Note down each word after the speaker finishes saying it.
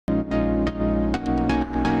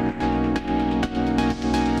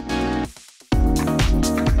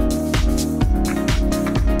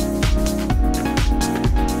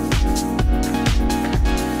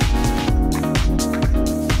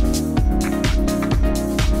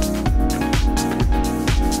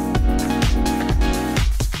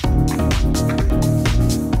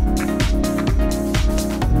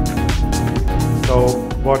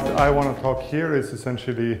talk here is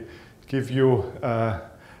essentially give you,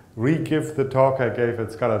 re-give the talk I gave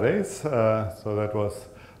at Scala Days. So that was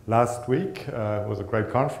last week. It was a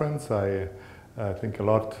great conference. I think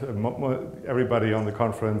everybody on the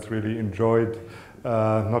conference really enjoyed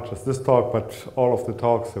not just this talk, but all of the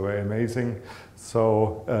talks. They were amazing.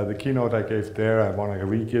 So the keynote I gave there, I want to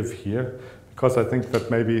re-give here, because I think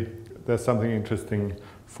that maybe there's something interesting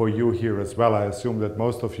for you here as well. I assume that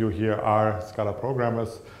most of you here are Scala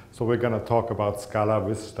programmers. So we're going to talk about Scala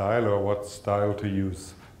with style, or what style to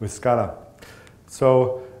use with Scala.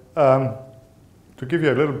 So to give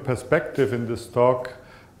you a little perspective in this talk,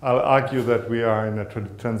 I'll argue that we are in a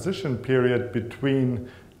transition period between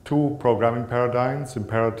two programming paradigms: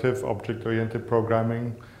 imperative, object-oriented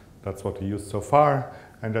programming. That's what we used so far.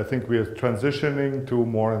 And I think we are transitioning to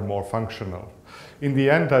more and more functional. In the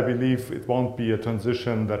end, I believe it won't be a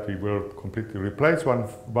transition that we will completely replace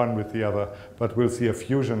one with the other, but we'll see a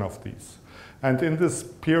fusion of these. And in this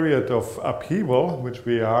period of upheaval, which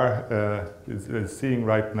we are seeing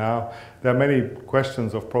right now, there are many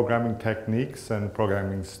questions of programming techniques and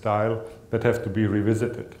programming style that have to be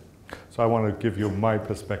revisited. So I want to give you my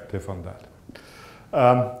perspective on that.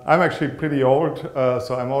 I'm actually pretty old,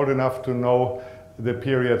 so I'm old enough to know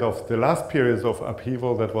the last periods of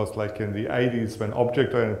upheaval that was like in the 80s when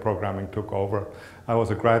object-oriented programming took over. I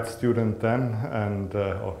was a grad student then, and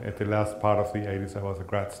at the last part of the 80s I was a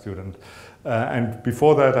grad student. And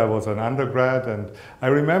before that I was an undergrad, and I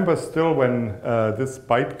remember still when this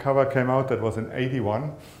byte cover came out, that was in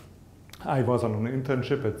 81. I was on an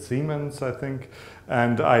internship at Siemens, I think,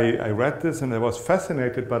 and I read this and I was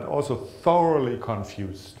fascinated but also thoroughly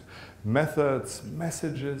confused. Methods,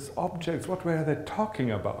 messages, objects, what were they talking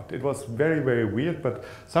about? It was very, very weird, but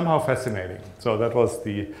somehow fascinating. So that was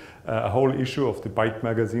the whole issue of the Byte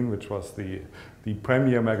magazine, which was the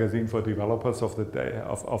premier magazine for developers of the day,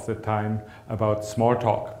 of the time, about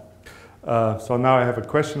Smalltalk. So now I have a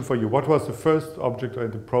question for you. What was the first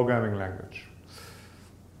object-oriented programming language?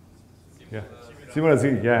 Yeah,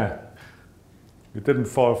 Simula, yeah. You didn't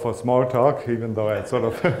fall for Smalltalk, even though I sort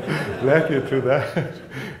of led you to that.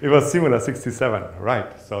 It was Simula 67,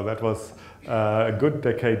 right. So that was a good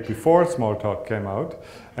decade before Smalltalk came out.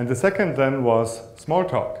 And the second then was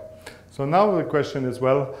Smalltalk. So now the question is,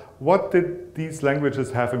 well, what did these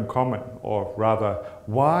languages have in common? Or rather,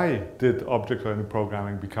 why did object-oriented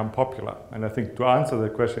programming become popular? And I think to answer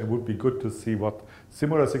that question, it would be good to see what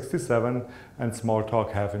Simula 67 and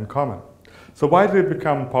Smalltalk have in common. So why did it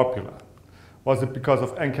become popular? Was it because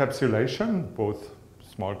of encapsulation? Both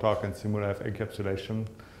Smalltalk and Simula have encapsulation?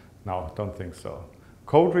 No, don't think so.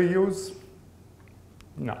 Code reuse?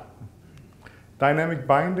 No. Dynamic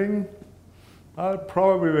binding?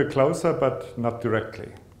 Probably we're closer, but not directly.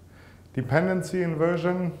 Dependency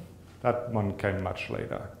inversion? That one came much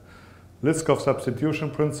later. Liskov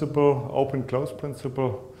substitution principle, open-close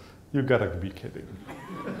principle? You gotta be kidding.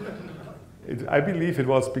 I believe it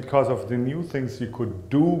was because of the new things you could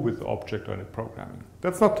do with object-oriented programming.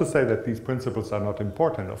 That's not to say that these principles are not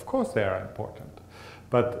important. Of course they are important.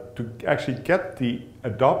 But to actually get the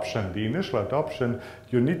adoption, the initial adoption,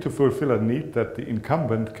 you need to fulfill a need that the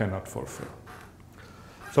incumbent cannot fulfill.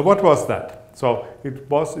 So what was that? So it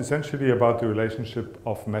was essentially about the relationship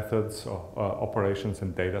of methods, or operations,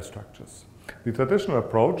 and data structures. The traditional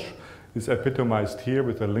approach is epitomized here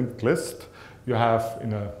with a linked list. You have,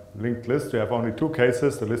 in a linked list, you have only two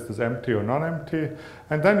cases. The list is empty or non-empty.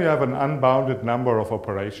 And then you have an unbounded number of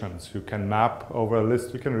operations. You can map over a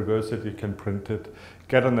list, you can reverse it, you can print it,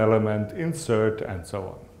 get an element, insert, and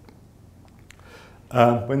so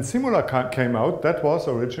on. When Simula came out, that was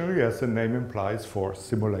originally, as the name implies, for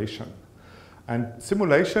simulation. And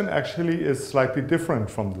simulation actually is slightly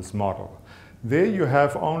different from this model. There you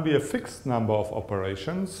have only a fixed number of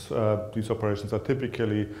operations. These operations are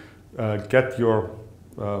typically get your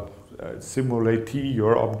simulatee,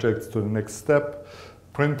 your objects, to the next step,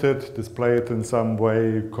 print it, display it in some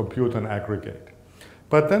way, compute and aggregate.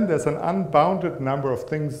 But then there's an unbounded number of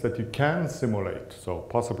things that you can simulate. So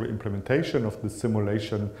possibly implementation of the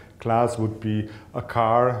simulation class would be a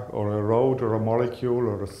car, or a road, or a molecule,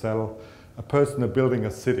 or a cell, a person building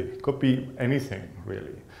a city. It could be anything,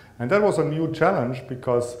 really. And that was a new challenge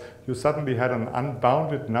because you suddenly had an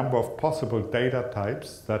unbounded number of possible data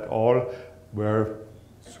types that all were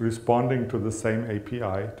responding to the same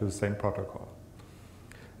API, to the same protocol.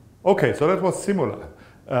 Okay, so that was Simula.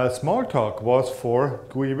 Smalltalk was for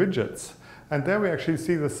GUI widgets. And there we actually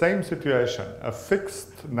see the same situation, a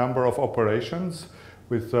fixed number of operations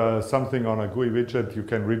with something on a GUI widget. You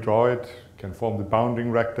can redraw it, you can form the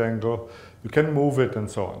bounding rectangle, you can move it, and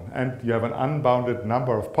so on. And you have an unbounded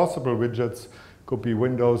number of possible widgets Could be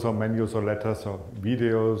windows or menus or letters or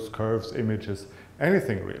videos, curves, images,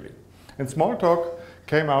 anything really. And Smalltalk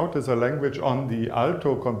came out as a language on the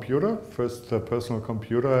Alto computer, first personal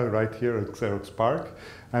computer right here at Xerox PARC.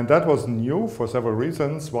 And that was new for several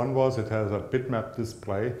reasons. One was it has a bitmap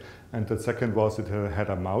display, and the second was it had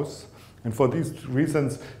a mouse. And for these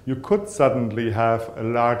reasons, you could suddenly have a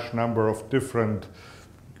large number of different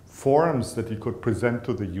forms that you could present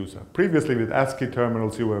to the user. Previously with ASCII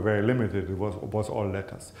terminals you were very limited, it was all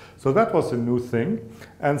letters. So that was a new thing,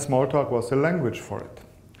 and Smalltalk was a language for it.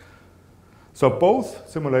 So both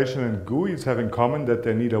simulation and GUIs have in common that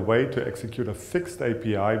they need a way to execute a fixed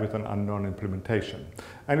API with an unknown implementation.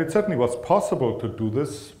 And it certainly was possible to do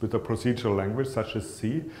this with a procedural language such as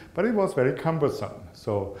C, but it was very cumbersome.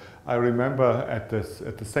 So I remember at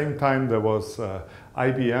the same time there was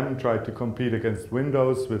IBM tried to compete against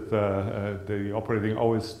Windows with the operating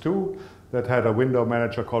OS/2 that had a window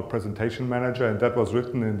manager called Presentation Manager, and that was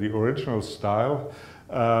written in the original style.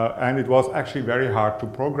 And it was actually very hard to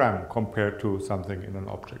program compared to something in an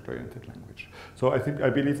object-oriented language. So I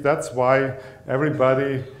believe that's why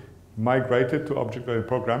everybody migrated to object-oriented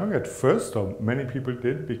programming at first, or many people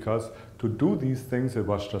did, because to do these things it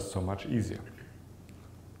was just so much easier.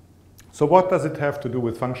 So what does it have to do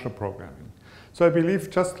with functional programming? So I believe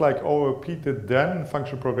just like OOP did then,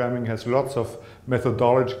 functional programming has lots of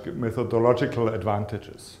methodological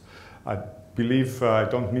advantages. I believe I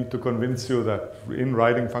don't need to convince you that in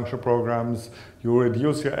writing functional programs, you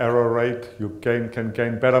reduce your error rate, you can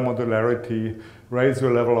gain better modularity, raise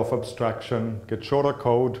your level of abstraction, get shorter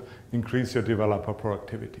code, increase your developer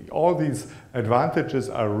productivity. All these advantages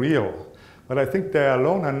are real, but I think they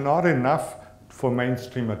alone are not enough for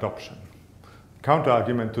mainstream adoption.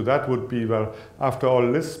 Counter-argument to that would be, well, after all,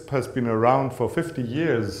 Lisp has been around for 50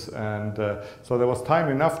 years, and so there was time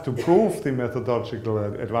enough to prove the methodological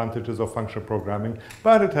advantages of functional programming,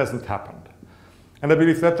 but it hasn't happened. And I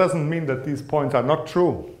believe that doesn't mean that these points are not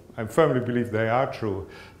true. I firmly believe they are true.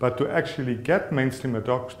 But to actually get mainstream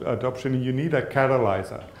adoption, you need a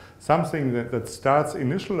catalyzer, something that starts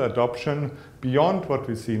initial adoption beyond what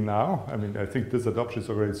we see now. I mean, I think this adoption is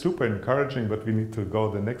already super encouraging, but we need to go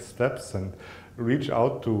the next steps and reach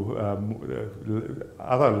out to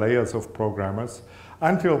other layers of programmers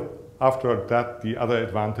until after that the other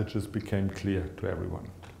advantages became clear to everyone.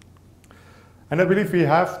 And I believe we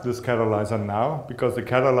have this catalyzer now, because the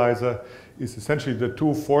catalyzer is essentially the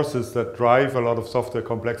two forces that drive a lot of software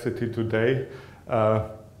complexity today,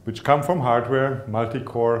 which come from hardware,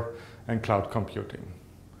 multi-core, and cloud computing.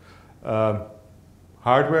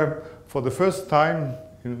 Hardware, for the first time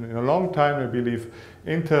in a long time, I believe,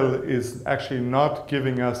 Intel is actually not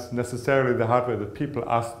giving us necessarily the hardware that people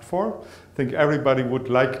asked for. I think everybody would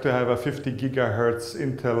like to have a 50 gigahertz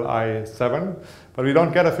Intel i7, but we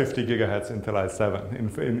don't get a 50 gigahertz Intel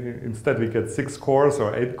i7. Instead, we get 6 cores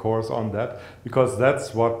or 8 cores on that, because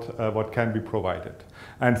that's what can be provided.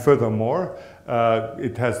 And furthermore,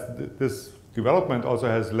 this development also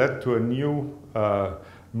has led to a new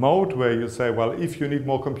mode where you say, well, if you need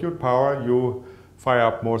more compute power, you fire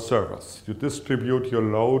up more servers. You distribute your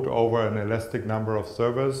load over an elastic number of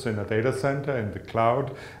servers in a data center, in the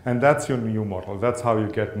cloud, and that's your new model. That's how you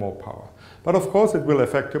get more power. But of course, it will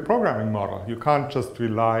affect your programming model. You can't just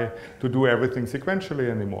rely to do everything sequentially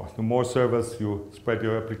anymore. The more servers you spread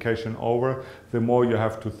your application over, the more you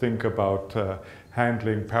have to think about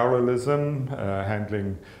handling parallelism,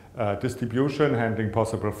 handling distribution, handling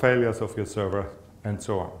possible failures of your server, and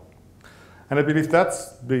so on. And I believe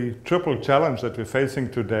that's the triple challenge that we're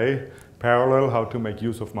facing today. Parallel, how to make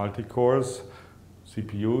use of multi-cores,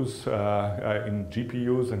 CPUs in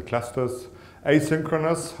GPUs and clusters.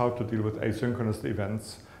 Asynchronous, how to deal with asynchronous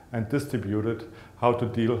events. And distributed, how to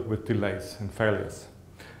deal with delays and failures.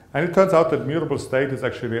 And it turns out that mutable state is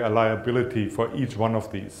actually a liability for each one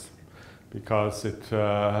of these, because it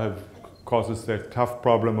causes the tough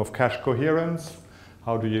problem of cache coherence.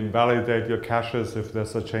 How do you invalidate your caches if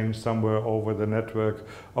there's a change somewhere over the network,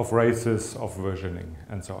 of races, of versioning,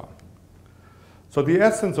 and so on. So the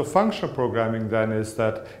essence of functional programming then is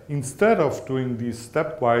that instead of doing these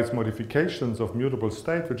stepwise modifications of mutable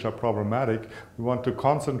state, which are problematic, we want to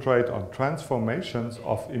concentrate on transformations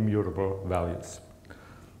of immutable values.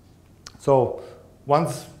 So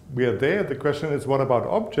once we are there, the question is, what about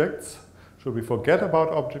objects? Should we forget about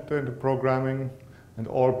object-oriented programming and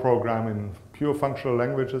all program in pure functional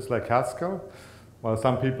languages like Haskell? Well,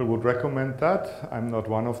 some people would recommend that. I'm not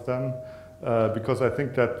one of them, because I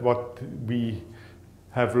think that what we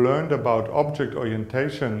have learned about object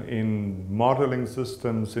orientation in modeling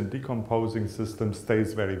systems, in decomposing systems,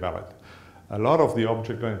 stays very valid. a lot of the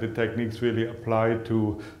object-oriented techniques really apply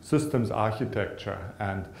to systems architecture,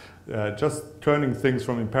 and just turning things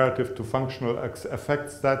from imperative to functional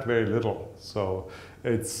affects that very little. So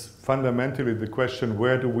it's fundamentally the question,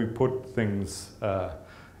 where do we put things,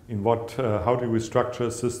 in what, how do we structure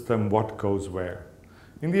a system, what goes where?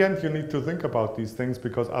 In the end, you need to think about these things,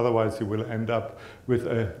 because otherwise you will end up with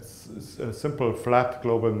a simple flat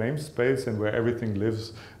global namespace and where everything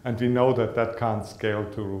lives, and we know that that can't scale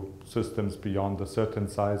to systems beyond a certain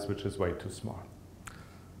size, which is way too small.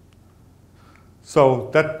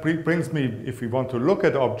 So that brings me, if we want to look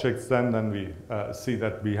at objects, then we see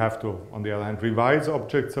that we have to, on the other hand, revise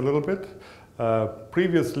objects a little bit.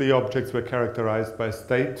 Previously, objects were characterized by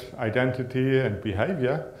state, identity, and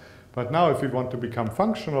behavior. But now, if we want to become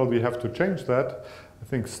functional, we have to change that. I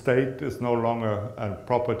think state is no longer a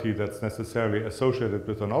property that's necessarily associated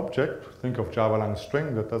with an object. Think of Java-lang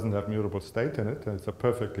string that doesn't have mutable state in it, and it's a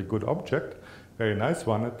perfectly good object. Very nice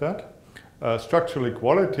one at that. Structural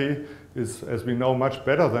equality is, as we know, much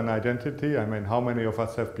better than identity. I mean, how many of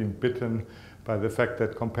us have been bitten by the fact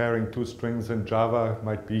that comparing two strings in Java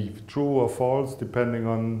might be true or false, depending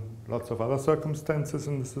on lots of other circumstances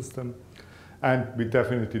in the system? And we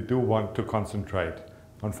definitely do want to concentrate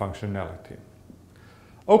on functionality.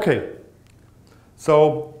 Okay,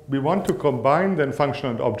 so we want to combine then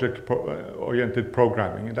functional and object-oriented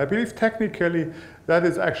programming. And I believe technically that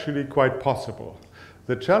is actually quite possible.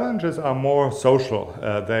 The challenges are more social.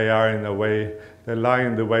 They are in a way, they lie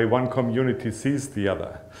in the way one community sees the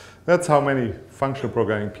other. That's how many functional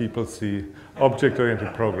programming people see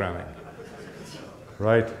object-oriented programming,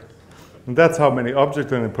 right? And that's how many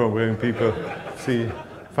object-oriented programming people see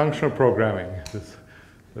functional programming. This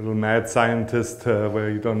little mad scientist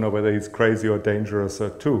where you don't know whether he's crazy or dangerous or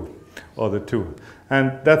the two.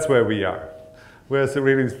 And that's where we are. Whereas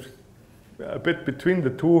really a bit between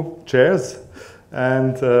the two chairs,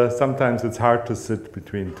 and sometimes it's hard to sit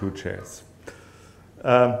between two chairs.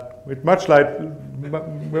 We'd much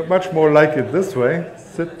more like it this way,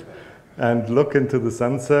 sit and look into the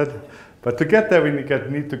sunset. But to get there, we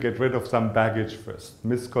need to get rid of some baggage first.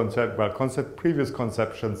 Previous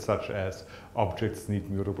conceptions such as objects need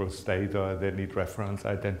mutable state, or they need reference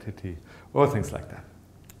identity, or things like that.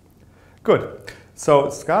 Good.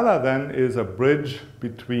 So Scala then is a bridge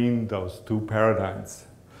between those two paradigms.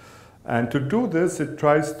 And to do this, it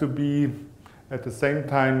tries to be at the same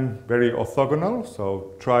time very orthogonal,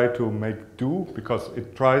 so try to make do, because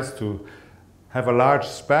it tries to have a large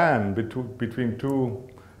span between two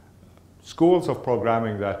schools of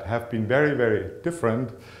programming that have been very, very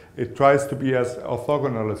different. It tries to be as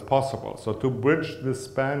orthogonal as possible, so to bridge this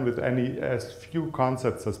span with as few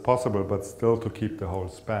concepts as possible, but still to keep the whole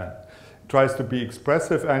span. It tries to be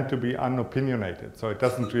expressive and to be unopinionated, so it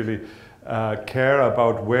doesn't really care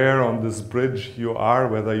about where on this bridge you are,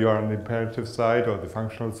 whether you are on the imperative side or the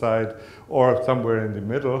functional side or somewhere in the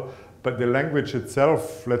middle, but the language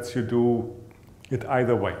itself lets you do it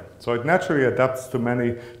either way. So it naturally adapts to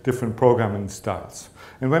many different programming styles.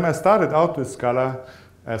 And when I started out with Scala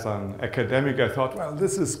as an academic, I thought, well,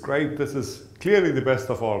 this is great, this is clearly the best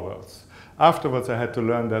of all worlds. Afterwards, I had to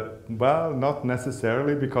learn that, well, not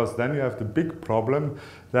necessarily, because then you have the big problem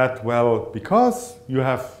that, well, because you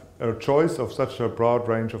have a choice of such a broad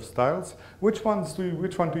range of styles, which one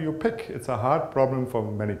do you pick? It's a hard problem for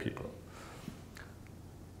many people.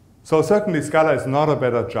 So certainly Scala is not a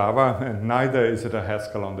better Java, and neither is it a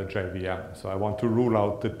Haskell on the JVM. So I want to rule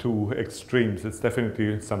out the two extremes. It's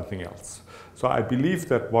definitely something else. So I believe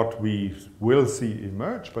that what we will see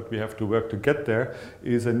emerge, but we have to work to get there,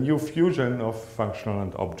 is a new fusion of functional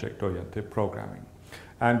and object-oriented programming.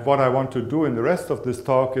 And what I want to do in the rest of this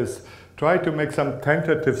talk is try to make some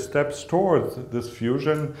tentative steps towards this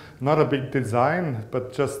fusion, not a big design,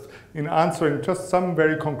 but just in answering just some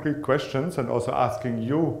very concrete questions, and also asking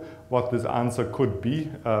you what this answer could be,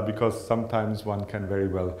 because sometimes one can very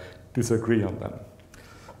well disagree on them.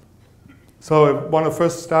 So I want to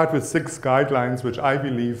first start with 6 guidelines which I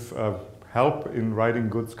believe help in writing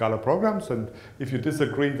good Scala programs, and if you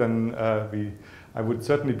disagree, then I would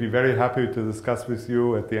certainly be very happy to discuss with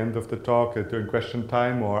you at the end of the talk, during question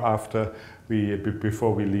time, or after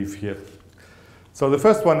before we leave here. So the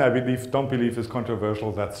first one I don't believe is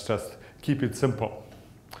controversial. That's just keep it simple.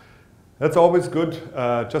 That's always good.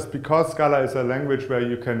 Just because Scala is a language where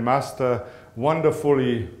you can master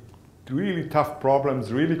wonderfully really tough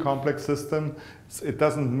problems, really complex systems, it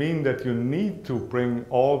doesn't mean that you need to bring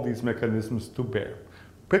all these mechanisms to bear.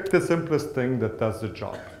 Pick the simplest thing that does the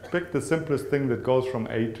job. Pick the simplest thing that goes from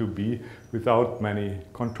A to B without many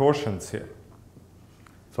contortions here.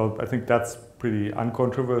 So I think that's pretty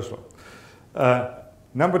uncontroversial.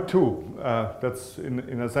 Number two, that's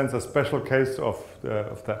in a sense a special case of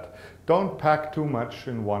that. Don't pack too much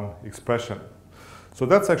in one expression. So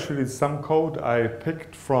that's actually some code I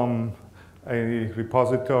picked from a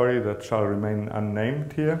repository that shall remain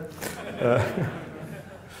unnamed here.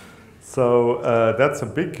 So that's a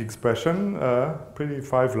big expression, pretty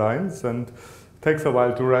 5 lines, and takes a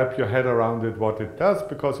while to wrap your head around it, what it does,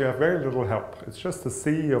 because you have very little help. It's just a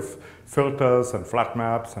sea of filters and flat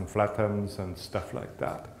maps and flattens and stuff like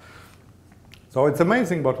that. So it's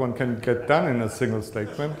amazing what one can get done in a single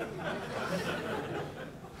statement.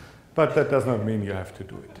 But that does not mean you have to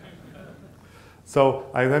do it. So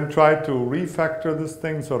I then tried to refactor this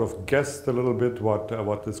thing, sort of guessed a little bit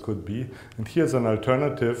what this could be. And here's an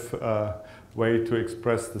alternative way to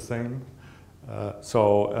express the same.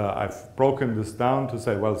 So I've broken this down to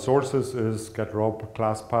say, well, sources is get raw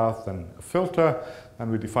class path and a filter, and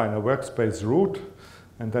we define a workspace root,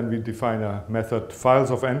 and then we define a method files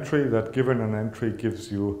of entry that, given an entry,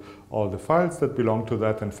 gives you all the files that belong to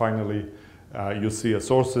that, and finally you see a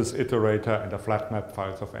sources iterator and a flat map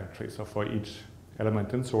files of entry. So for each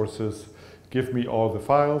element in sources, give me all the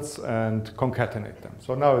files and concatenate them.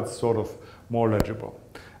 So now it's sort of more legible.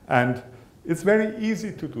 And it's very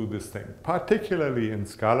easy to do this thing, particularly in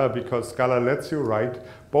Scala, because Scala lets you write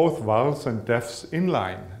both vals and defs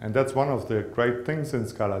inline. And that's one of the great things in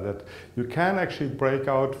Scala, that you can actually break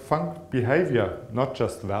out behavior, not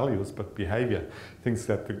just values, but behavior, things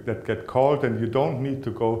that get called, and you don't need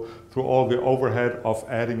to go through all the overhead of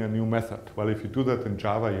adding a new method. Well, if you do that in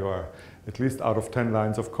Java, you are at least out of 10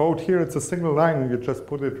 lines of code. Here it's a single line, and you just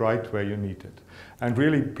put it right where you need it. And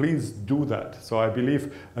really, please do that. So I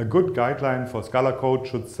believe a good guideline for Scala code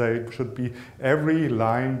should be every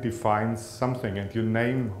line defines something, and you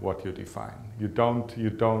name what you define. You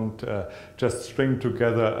don't just string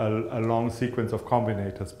together a long sequence of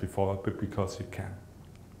combinators because you can.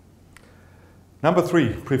 Number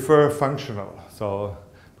 3, prefer functional. So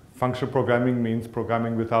functional programming means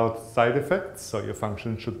programming without side effects. So your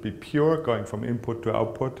function should be pure, going from input to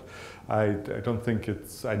output. I don't think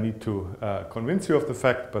I need to convince you of the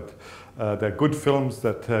fact, but there are good films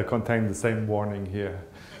that contain the same warning here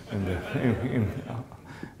in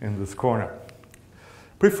this corner.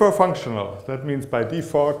 Prefer functional. That means by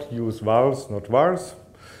default use vals, not vars.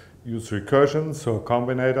 Use recursions, so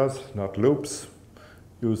combinators, not loops.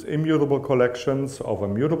 Use immutable collections over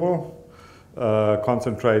mutable.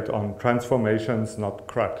 Concentrate on transformations, not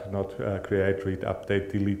CRUD, not create, read,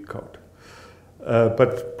 update, delete code.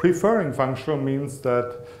 But preferring functional means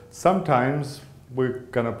that sometimes we're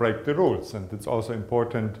going to break the rules, and it's also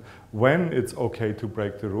important when it's okay to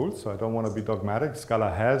break the rules. So I don't want to be dogmatic. Scala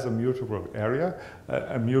has a mutable area,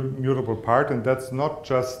 a mutable part, and that's not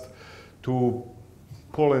just to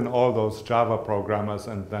pull in all those Java programmers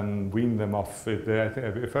and then wean them off.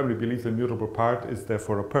 I firmly believe the mutable part is there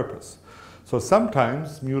for a purpose. So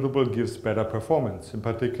sometimes mutable gives better performance. In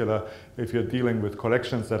particular, if you're dealing with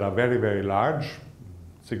collections that are very, very large,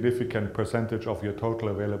 significant percentage of your total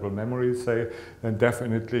available memory, say, then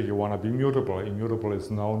definitely you want to be mutable. Immutable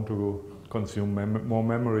is known to consume more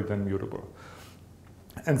memory than mutable.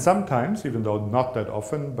 And sometimes, even though not that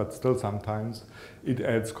often, but still sometimes, it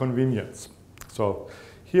adds convenience. So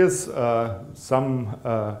here's some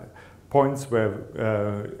points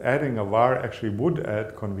where adding a var actually would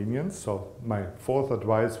add convenience. So my 4th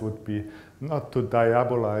advice would be not to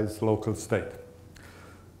diabolize local state.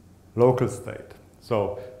 Local state.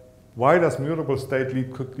 So why does mutable state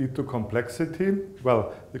lead to complexity?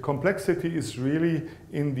 Well, the complexity is really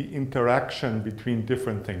in the interaction between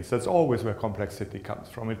different things. That's always where complexity comes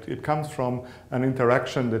from. It comes from an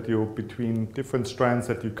interaction between different strands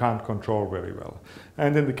that you can't control very well.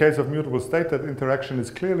 And in the case of mutable state, that interaction is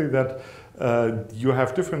clearly that you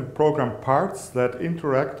have different program parts that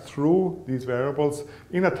interact through these variables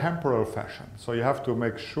in a temporal fashion. So you have to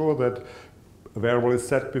make sure that a variable is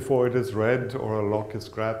set before it is read, or a lock is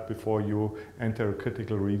grabbed before you enter a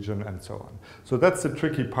critical region, and so on. So that's the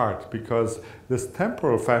tricky part, because this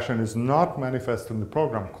temporal fashion is not manifest in the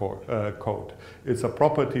program code. It's a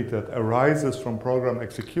property that arises from program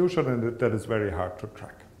execution, and that is very hard to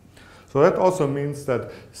track. So that also means that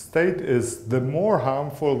state is the more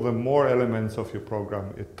harmful, the more elements of your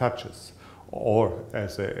program it touches. Or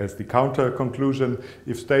as the counter conclusion,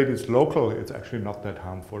 if state is local, it's actually not that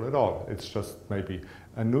harmful at all. It's just maybe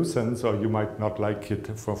a nuisance, or you might not like it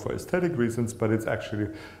for aesthetic reasons, but it's actually,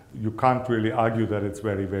 you can't really argue that it's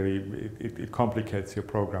it complicates your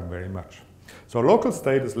program very much. So local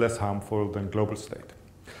state is less harmful than global state.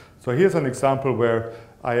 So here's an example where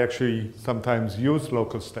I actually sometimes use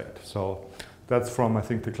local state. So that's from, I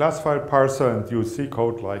think, the class file parser, and you see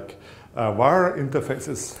code like var interface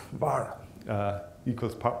is var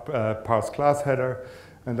equals parse class header.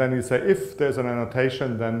 And then you say, if there's an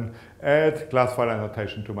annotation, then add class file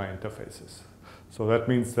annotation to my interfaces. So that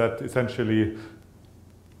means that essentially,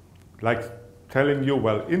 like telling you,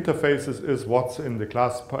 well, interfaces is what's in the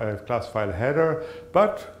class file header,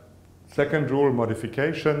 but second rule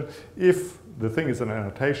modification, if the thing is an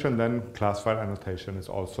annotation, then class file annotation is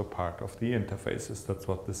also part of the interfaces. That's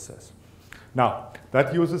what this says. Now,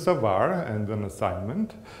 that uses a var and an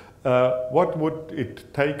assignment. What would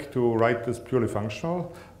it take to write this purely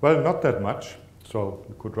functional? Well, not that much. So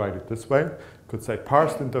you could write it this way. You could say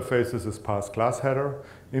parsed interfaces is parse class header.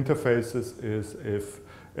 Interfaces is if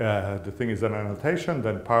the thing is an annotation,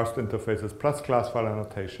 then parsed interfaces plus class file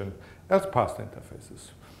annotation as parsed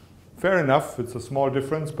interfaces. Fair enough, it's a small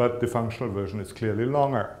difference, but the functional version is clearly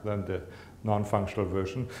longer than the non-functional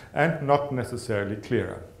version and not necessarily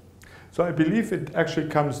clearer. So I believe it actually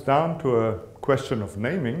comes down to a question of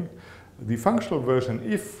naming. The functional version,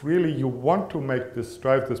 if really you want to make this,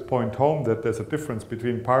 drive this point home that there's a difference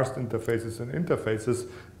between parsed interfaces and interfaces,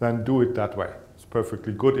 then do it that way. It's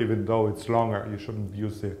perfectly good, even though it's longer. You shouldn't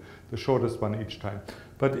use the shortest one each time.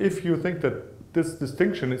 But if you think that this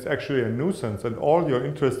distinction is actually a nuisance and all you're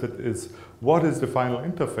interested is what is the final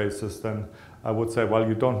interfaces, then I would say, well,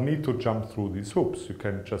 you don't need to jump through these hoops. You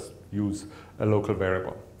can just use a local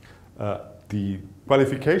variable. The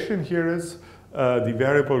qualification here is the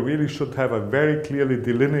variable really should have a very clearly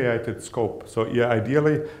delineated scope. So yeah,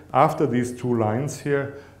 ideally, after these two lines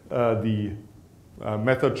here, the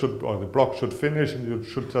method should, or the block should finish and you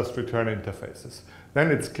should just return interfaces. Then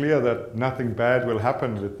it's clear that nothing bad will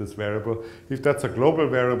happen with this variable. If that's a global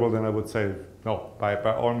variable, then I would say no, by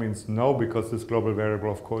all means no, because this global variable,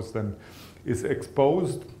 of course, then is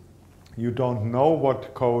exposed. You don't know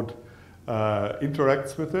what code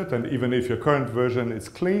interacts with it, and even if your current version is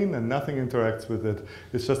clean and nothing interacts with it,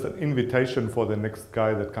 it's just an invitation for the next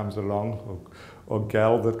guy that comes along or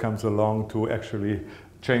gal that comes along to actually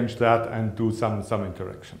change that and do some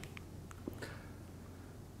interaction.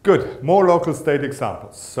 Good, more local state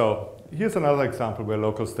examples. So here's another example where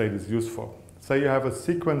local state is useful. Say you have a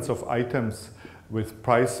sequence of items with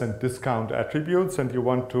price and discount attributes, and you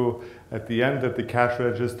want to, at the end, at the cash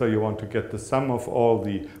register, you want to get the sum of all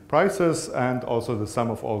the prices and also the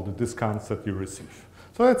sum of all the discounts that you receive.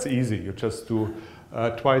 So that's easy. You just do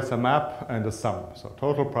twice a map and a sum. So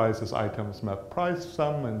total price is items map price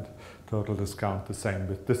sum, and total discount the same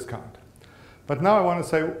with discount. But now I want to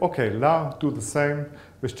say, okay, now do the same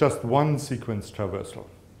with just one sequence traversal.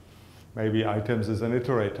 Maybe items is an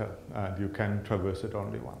iterator, and you can traverse it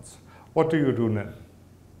only once. What do you do then?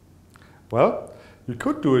 Well, you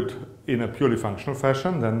could do it in a purely functional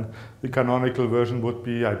fashion. Then the canonical version would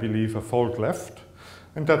be, I believe, a fold left.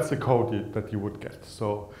 And that's the code that you would get.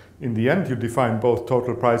 So in the end, you define both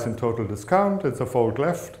total price and total discount. It's a fold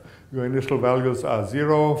left. Your initial values are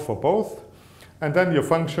 0 for both. And then your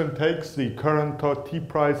function takes the current t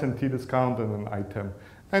price and t discount and an item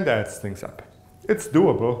and adds things up. It's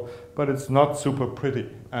doable, but it's not super pretty.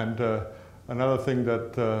 And another thing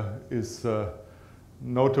that is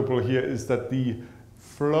notable here is that the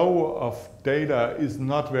flow of data is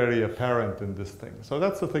not very apparent in this thing. So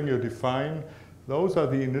that's the thing you define. Those are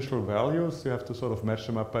the initial values. You have to sort of match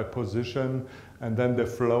them up by position, and then they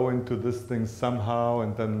flow into this thing somehow,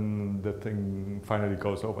 and then the thing finally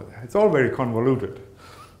goes over there. It's all very convoluted.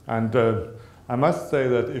 And I must say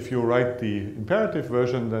that if you write the imperative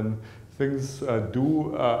version, then things are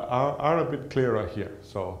a bit clearer here.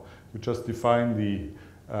 So you just define the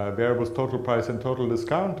variables total price and total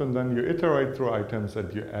discount, and then you iterate through items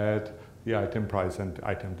and you add the item price and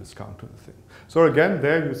item discount to the thing. So again,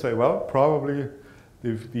 there you say, well, probably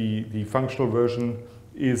the functional version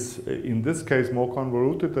is, in this case, more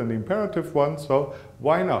convoluted than the imperative one, so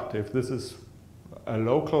why not? If this is a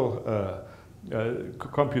local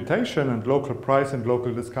computation and local price and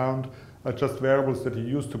local discount are just variables that you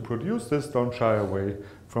use to produce this, don't shy away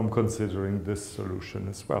from considering this solution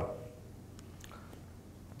as well.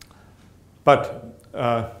 But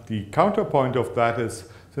the counterpoint of that is,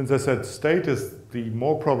 since I said state is the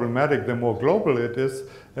more problematic, the more global it is,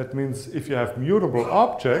 that means if you have mutable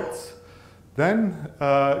objects, then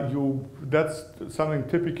that's something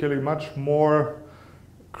typically much more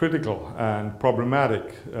critical and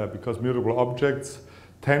problematic because mutable objects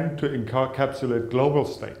tend to encapsulate global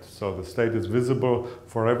state. So the state is visible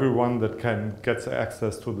for everyone that gets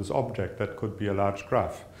access to this object. That could be a large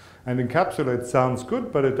graph. And encapsulate sounds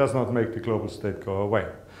good, but it does not make the global state go away.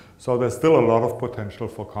 So there's still a lot of potential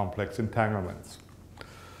for complex entanglements.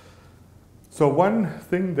 So one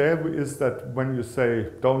thing there is that when you say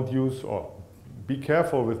don't use, or be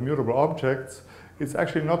careful with mutable objects. It's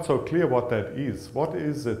actually not so clear what that is. What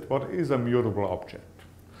is it? What is a mutable object?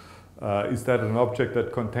 Is that an object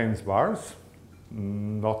that contains vars?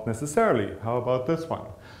 Not necessarily. How about this one?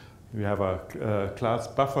 We have a class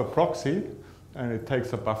buffer proxy, and it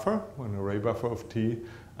takes a buffer, an array buffer of t,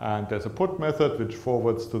 and there's a put method which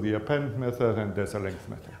forwards to the append method, and there's a length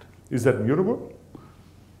method. Is that mutable?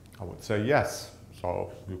 I would say yes.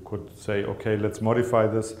 So you could say, okay, let's modify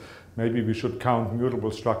this. Maybe we should count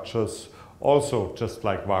mutable structures also just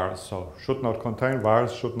like vars. So should not contain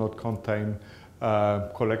vars, should not contain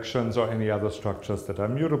collections or any other structures that are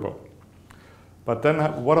mutable. But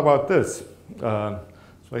then what about this?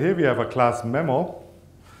 So here we have a class memo,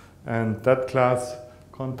 and that class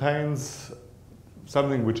contains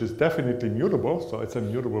something which is definitely mutable. So it's a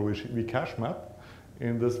mutable vcache map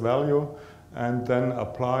in this value. And then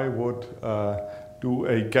apply would do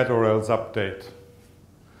a get or else update.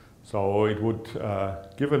 So it would,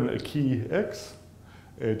 given a key x,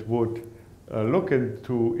 it would look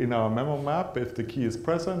in our memo map. If the key is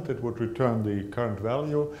present, it would return the current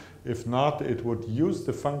value. If not, it would use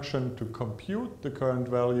the function to compute the current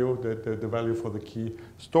value, the value for the key,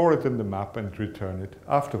 store it in the map, and return it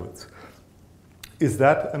afterwards. Is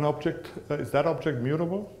that an object? Is that object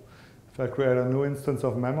mutable? If I create a new instance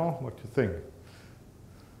of memo, what do you think?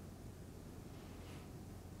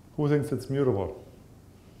 Who thinks it's mutable?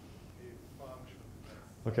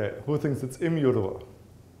 Okay, who thinks it's immutable?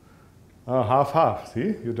 Half-half,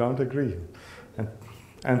 see? You don't agree.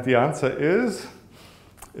 And the answer is,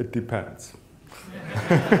 it depends.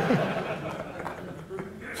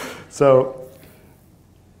 So,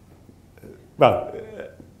 well,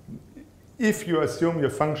 if you assume your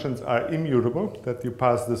functions are immutable, that you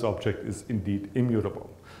pass this object is indeed immutable.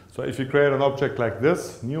 So if you create an object like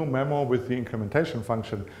this, new memo with the incrementation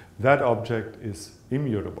function, that object is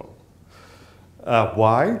immutable.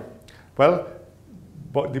 Why? Well,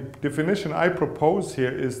 the definition I propose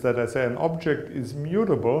here is that I say an object is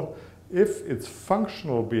mutable if its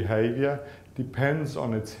functional behavior depends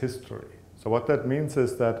on its history. So what that means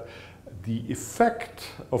is that the effect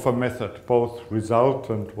of a method, both result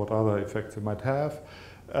and what other effects it might have,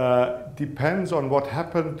 depends on what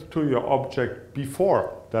happened to your object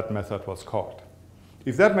before that method was called.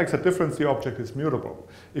 If that makes a difference, the object is mutable.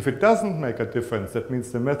 If it doesn't make a difference, that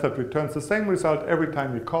means the method returns the same result every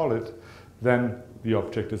time you call it, then the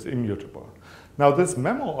object is immutable. Now this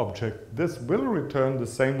memo object, this will return the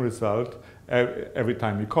same result every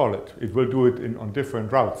time you call it. It will do it on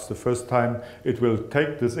different routes. The first time it will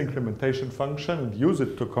take this incrementation function and use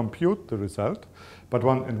it to compute the result. But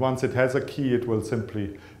once it has a key, it will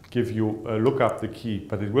simply give you look up the key,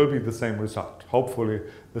 but it will be the same result. Hopefully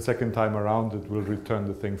the second time around it will return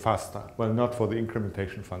the thing faster. Well, not for the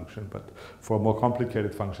incrementation function, but for a more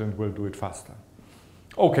complicated function it will do it faster.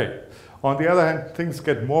 Okay, on the other hand, things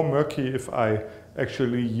get more murky if I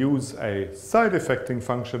actually use a side effecting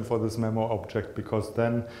function for this memo object, because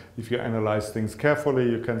then if you analyze things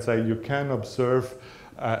carefully, you can say you can observe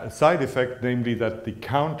a side effect, namely that the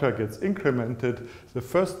counter gets incremented the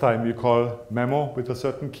first time you call memo with a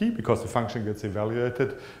certain key, because the function gets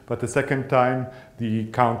evaluated, but the second time the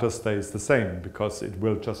counter stays the same because it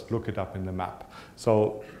will just look it up in the map.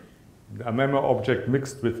 So a memo object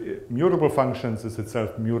mixed with mutable functions is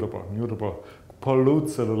itself mutable. Mutable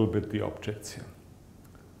pollutes a little bit the objects here.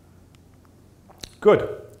 Good.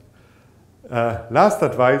 Last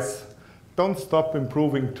advice, don't stop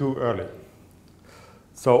improving too early.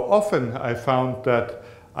 So often I found that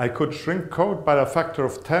I could shrink code by a factor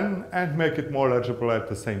of 10 and make it more legible at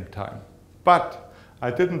the same time. But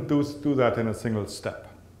I didn't do that in a single step.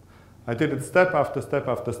 I did it step after step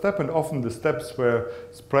after step, and often the steps were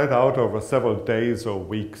spread out over several days or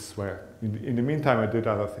weeks, where in the meantime I did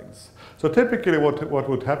other things. So typically what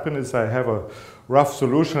would happen is I have a rough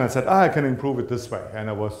solution. I said, I can improve it this way. And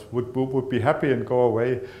I would be happy and go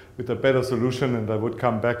away with a better solution, and I would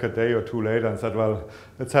come back a day or two later and said, well,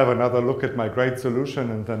 let's have another look at my great solution,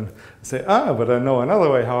 and then say, but I know another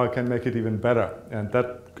way how I can make it even better. And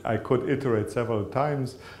that I could iterate several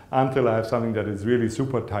times until I have something that is really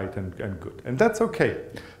super tight and good. And that's okay.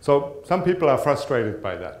 So some people are frustrated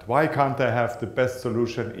by that. Why can't I have the best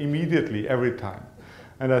solution immediately every time?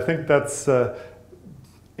 And I think that's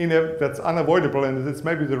unavoidable, and it's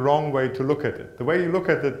maybe the wrong way to look at it. The way you look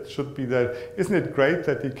at it should be that, isn't it great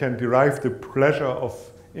that you can derive the pleasure of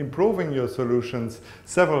improving your solutions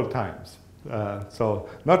several times? So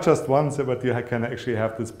not just once, but you can actually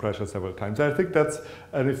have this pleasure several times. I think that's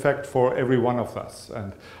an effect for every one of us.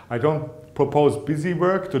 And I don't propose busy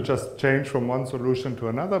work to just change from one solution to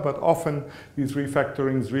another, but often these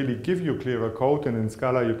refactorings really give you clearer code. And in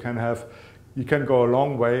Scala, you can have you can go a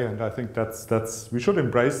long way, and I think we should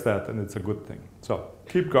embrace that, and it's a good thing. So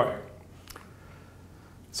keep going.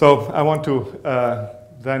 So I want to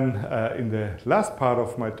then, in the last part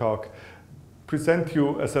of my talk, present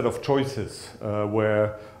you a set of choices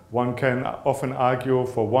where one can often argue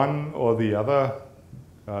for one or the other.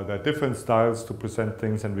 There are different styles to present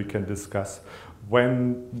things, and we can discuss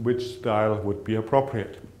which style would be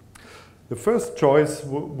appropriate. The first choice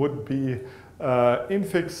would be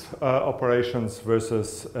infix operations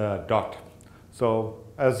versus dot. So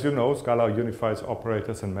as you know, Scala unifies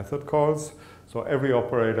operators and method calls. So every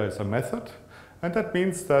operator is a method, and that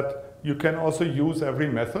means that you can also use every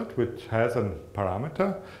method which has a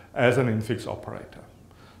parameter as an infix operator.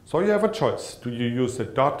 So you have a choice. Do you use the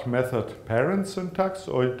dot method parent syntax,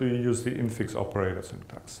 or do you use the infix operator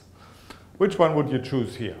syntax? Which one would you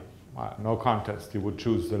choose here? No contest, you would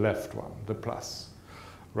choose the left one, the plus,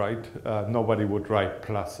 right? Nobody would write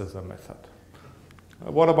plus as a method.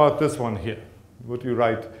 What about this one here? Would you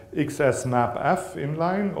write XS map f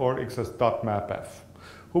inline or XS dot map f?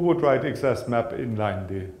 Who would write XS map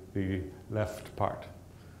inline, the left part?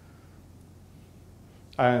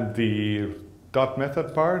 And the dot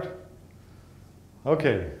method part?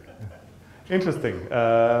 Okay, interesting.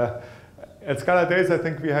 At Scala Days, I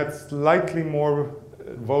think we had slightly more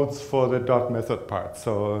votes for the dot method part.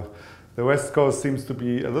 So the West Coast seems to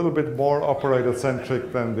be a little bit more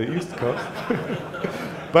operator-centric than the East Coast.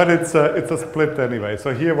 But it's a split anyway.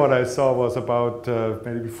 So here what I saw was about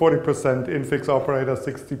maybe 40% infix operator,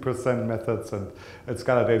 60% methods, and at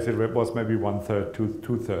Scala Days it was maybe 1/3,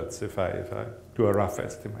 2/3 if I do a rough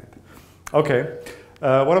estimate. Okay,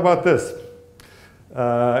 what about this?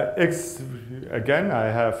 Again, I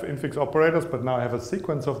have infix operators, but now I have a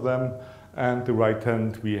sequence of them, and the right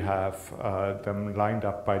hand we have them lined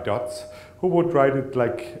up by dots. Who would write it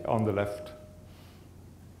like on the left?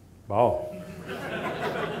 Wow.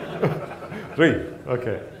 3,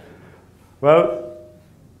 okay. Well,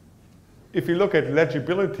 if you look at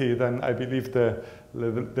legibility, then I believe the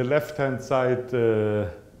left-hand side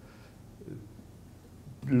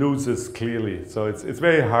loses clearly. So it's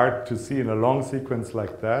very hard to see in a long sequence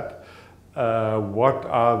like that what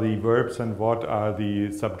are the verbs and what are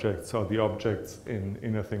the subjects or the objects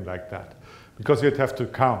in a thing like that. Because you'd have to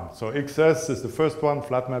count. So XS is the first one,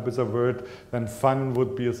 flat map is a word, then fun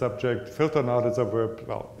would be a subject, filter node is a verb.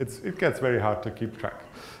 Well, it gets very hard to keep track.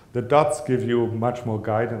 The dots give you much more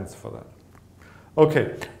guidance for that.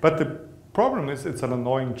 Okay, but the problem is it's an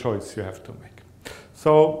annoying choice you have to make.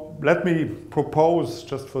 So let me propose,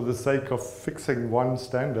 just for the sake of fixing one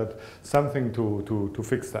standard, something to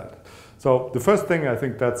fix that. So the first thing, I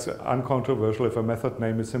think that's uncontroversial. If a method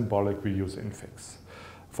name is symbolic, we use infix.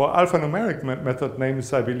 For alphanumeric method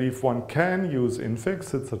names, I believe one can use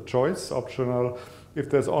infix. It's a choice, optional, if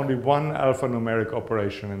there's only one alphanumeric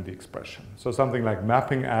operation in the expression. So something like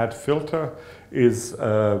mapping add filter is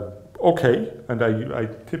okay, and I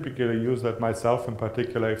typically use that myself, in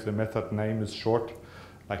particular if the method name is short,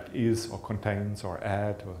 like is or contains or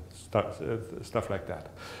add or stuff like that.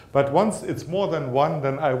 But once it's more than one,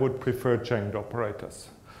 then I would prefer chained operators.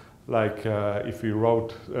 Like if we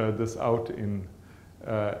wrote this out in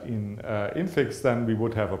infix, then we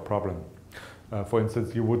would have a problem. For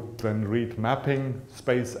instance, you would then read mapping,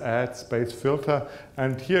 space add, space filter,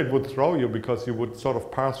 and here it would throw you because you would sort of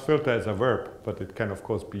parse filter as a verb, but it can of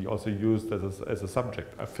course be also used as a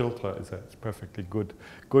subject. A filter is a perfectly good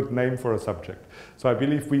name for a subject. So I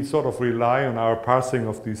believe we sort of rely on our parsing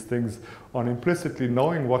of these things on implicitly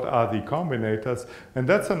knowing what are the combinators, and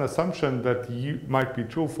that's an assumption that might be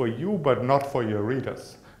true for you, but not for your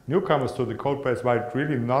readers. Newcomers to the code base might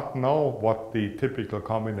really not know what the typical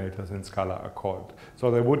combinators in Scala are called. So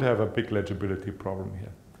they would have a big legibility problem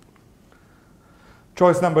here.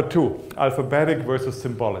 Choice number 2, alphabetic versus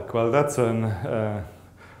symbolic. Well, that's an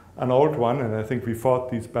old one, and I think we fought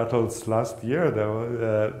these battles last year,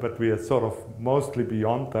 but we are sort of mostly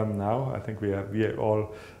beyond them now. I think we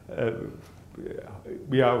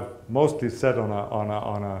are mostly set on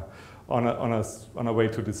a way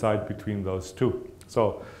to decide between those two.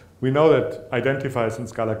 So we know that identifiers in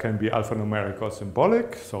Scala can be alphanumeric or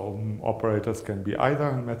symbolic, so operators can be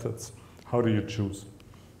either methods. How do you choose?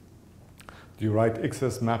 Do you write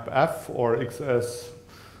XS map f or XS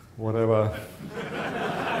whatever?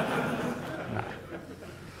 Nah.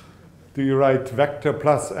 Do you write vector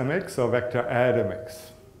plus mx or vector add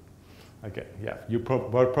mx? Again, yeah, you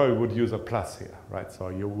probably would use a plus here, right? So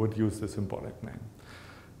you would use the symbolic name.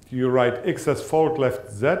 Do you write XS fold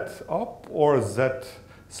left Z op or Z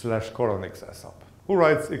 / colon XS op? Who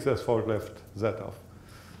writes XS fold left Z op?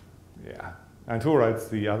 Yeah. And who writes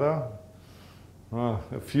the other?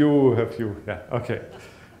 A few, yeah, okay.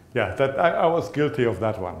 Yeah, that I was guilty of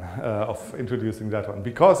that one, of introducing that one,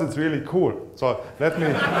 because it's really cool. So let me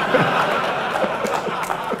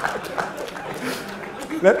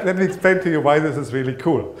let me explain to you why this is really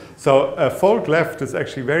cool. So fold left is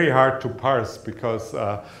actually very hard to parse because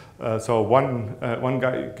so one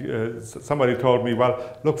guy, somebody told me,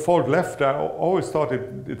 well, look, fold left, I always thought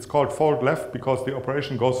it's called fold left because the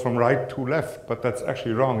operation goes from right to left, but that's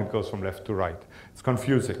actually wrong, it goes from left to right. It's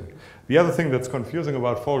confusing. The other thing that's confusing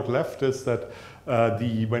about fold left is that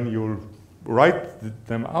when you write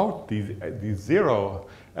them out, the 0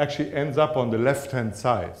 actually ends up on the left-hand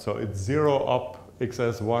side. So it's 0 up,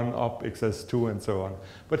 XS1 up, XS2, and so on.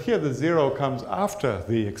 But here the 0 comes after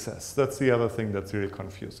the XS. That's the other thing that's really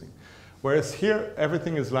confusing. Whereas here,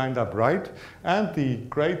 everything is lined up right, and the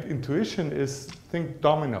great intuition is, think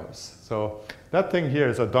dominoes. So that thing here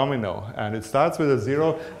is a domino, and it starts with a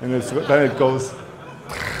 0, and then it goes,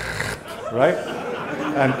 right?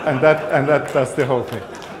 And that does the whole thing.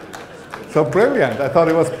 So brilliant, I thought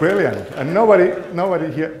it was brilliant. And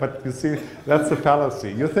nobody here, but you see, that's the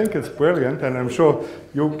fallacy. You think it's brilliant, and I'm sure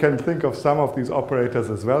you can think of some of these operators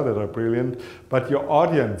as well that are brilliant, but your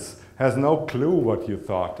audience has no clue what you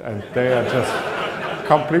thought, and they are just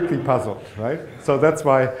completely puzzled, right? So that's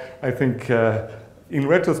why I think, in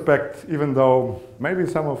retrospect, even though maybe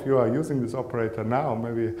some of you are using this operator now,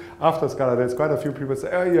 maybe after Scala Days, quite a few people say,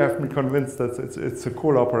 oh, you have me convinced that it's a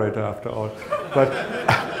cool operator after all.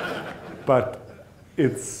 But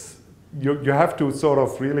it's, you have to sort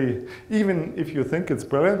of really, even if you think it's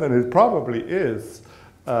brilliant, and it probably is,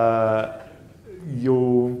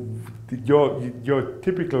 your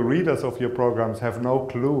typical readers of your programs have no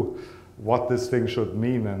clue what this thing should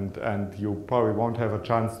mean, and you probably won't have a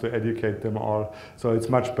chance to educate them all. So it's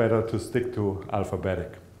much better to stick to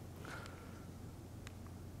alphabetic.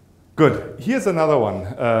 Good. Here's another one.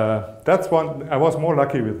 That's one, I was more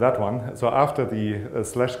lucky with that one. So after the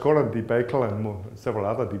 /: debacle and several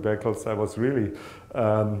other debacles, I was really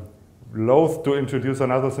loath to introduce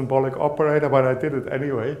another symbolic operator, but I did it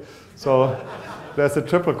anyway. So there's a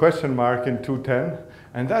triple question mark in 210,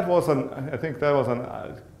 and that was I think that was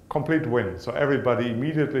a complete win. So everybody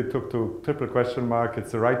immediately took to triple question mark,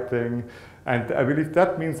 it's the right thing. And I believe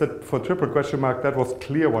that means that for triple question mark, that was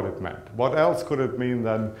clear what it meant. What else could it mean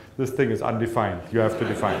than this thing is undefined? You have to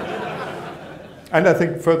define it. And I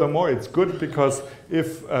think furthermore, it's good because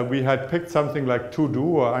if we had picked something like to do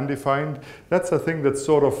or undefined, that's a thing that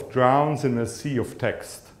sort of drowns in a sea of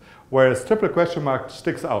text. Whereas triple question mark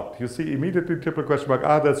sticks out. You see immediately triple question mark,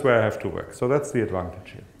 that's where I have to work. So that's the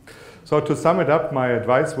advantage here. So to sum it up, my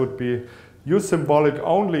advice would be use symbolic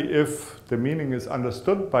only if the meaning is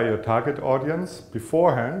understood by your target audience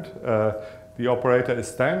beforehand. The operator is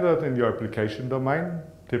standard in your application domain.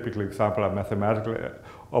 Typical example are mathematical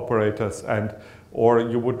operators, or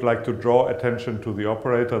you would like to draw attention to the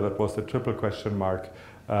operator that was the triple question mark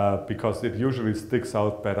because it usually sticks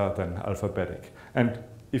out better than alphabetic. And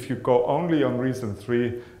if you go only on reason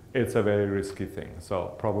 3, it's a very risky thing.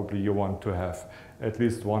 So probably you want to have at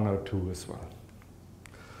least 1 or 2 as well.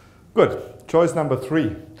 Good. Choice number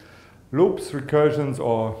 3. Loops, recursions,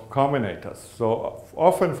 or combinators. So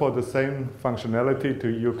often for the same functionality,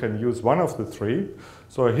 you can use one of the 3.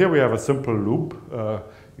 So here we have a simple loop.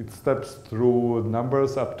 It steps through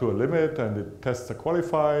numbers up to a limit, and it tests a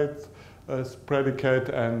qualified predicate,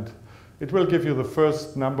 and it will give you the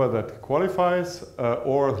first number that qualifies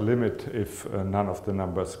or limit if none of the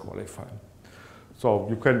numbers qualify. So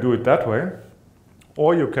you can do it that way,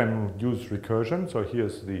 or you can use recursion. So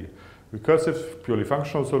here's the recursive, purely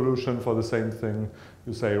functional solution for the same thing.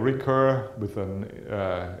 You say recur with an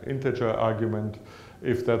integer argument.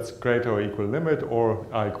 If that's greater or equal limit, or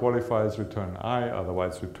I qualifies, return I,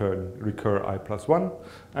 otherwise recur I plus 1,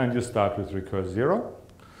 and you start with recur 0.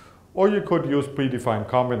 Or you could use predefined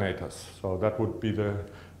combinators. So that would be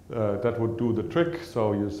that would do the trick.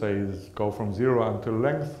 So you say go from 0 until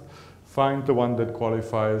length, find the one that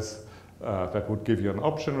qualifies. That would give you an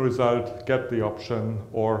option result, get the option,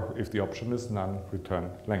 or if the option is none,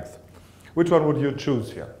 return length. Which one would you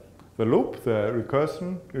choose here? The loop, the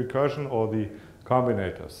recursion, or the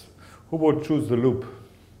combinators? Who would choose the loop?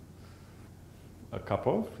 A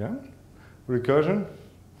couple, yeah. Recursion,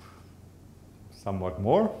 somewhat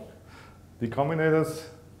more. The combinators,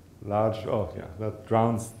 large, oh yeah, that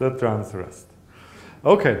drowns the rest.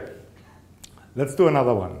 Okay, let's do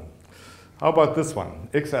another one. How about this one,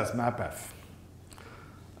 XS mapf?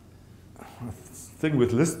 Thing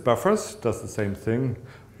with list buffers does the same thing,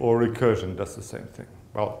 or recursion does the same thing.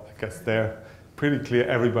 Well, I guess they're pretty clear.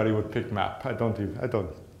 Everybody would pick map. I don't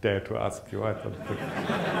dare to ask you. I don't think.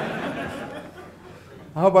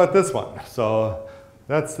 How about this one? So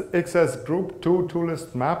that's XS group 2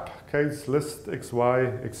 list map case list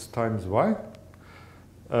xy x times y.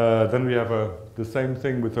 Then we have the same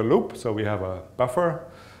thing with a loop. So we have a buffer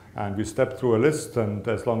and we step through a list, and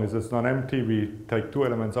as long as it's not empty, we take 2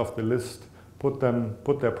 elements off the list, put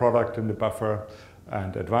their product in the buffer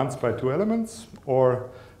and advance by 2 elements. Or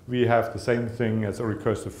we have the same thing as a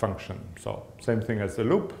recursive function. So same thing as the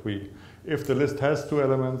loop. If the list has 2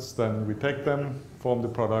 elements, then we take them, form the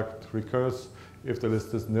product, recurse. If the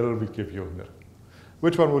list is nil, we give you nil.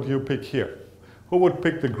 Which one would you pick here? Who would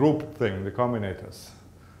pick the group thing, the combinators?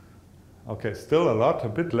 Okay, still a lot, a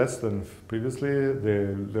bit less than previously.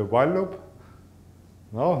 The while loop?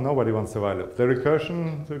 No, nobody wants the while loop. The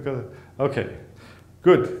recursion? Okay,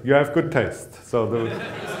 good. You have good taste. So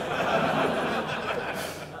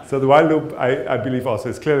the while loop, I believe, also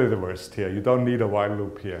is clearly the worst here. You don't need a while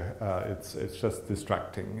loop here. It's just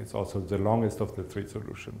distracting. It's also the longest of the 3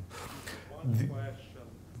 solutions. One question.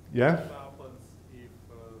 Yeah? What happens if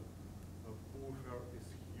a pusher is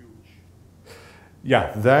huge?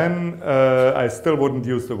 Yeah, then I still wouldn't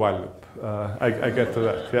use the while loop. I get to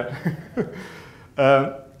that,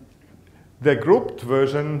 yeah. The grouped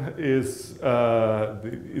version is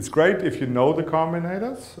it's great if you know the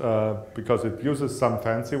combinators, because it uses some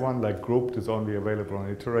fancy one, like grouped is only available on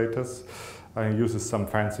iterators. And it uses some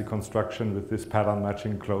fancy construction with this pattern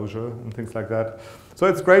matching closure and things like that. So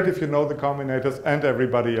it's great if you know the combinators and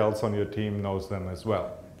everybody else on your team knows them as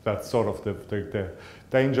well. That's sort of the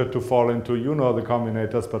danger to fall into. You know the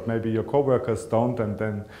combinators, but maybe your coworkers don't, and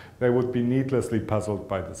then they would be needlessly puzzled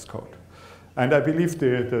by this code. And I believe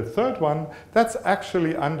the third one, that's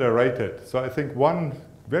actually underrated. So I think one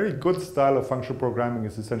very good style of functional programming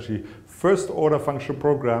is essentially first-order functional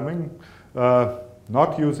programming,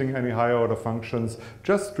 not using any higher-order functions,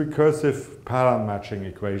 just recursive pattern matching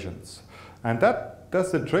equations. And that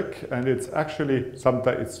does the trick, and it's actually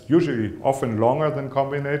it's usually often longer than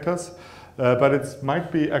combinators, but it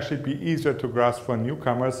might actually be easier to grasp for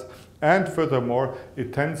newcomers. And furthermore,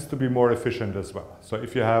 it tends to be more efficient as well. So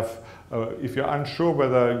if you're unsure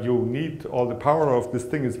whether you need all the power of this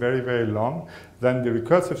thing is very, very long, then the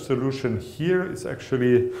recursive solution here is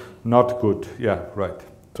actually not good. Yeah, right.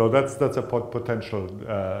 So that's a potential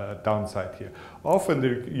downside here. Often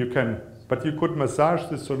but you could massage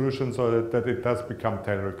the solution so that it does become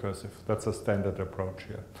tail recursive. That's a standard approach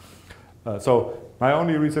here. So my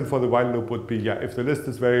only reason for the while loop would be, yeah, if the list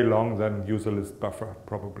is very long, then use a list buffer,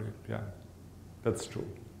 probably. Yeah, that's true.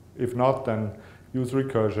 If not, then use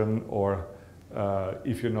recursion, or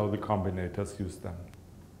if you know the combinators, use them.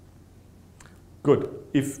 Good.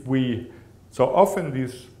 So often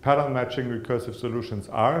these pattern matching recursive solutions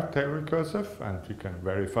are tail recursive, and you can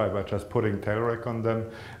verify by just putting tail rec on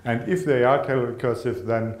them. And if they are tail recursive,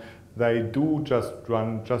 then they do just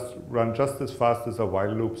run just as fast as a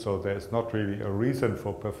while loop, so there's not really a reason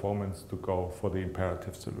for performance to go for the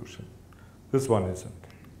imperative solution. This one isn't.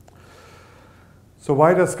 So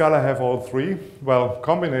why does Scala have all 3? Well,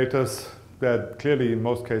 combinators, they're clearly in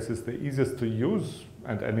most cases the easiest to use,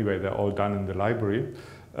 and anyway, they're all done in the library.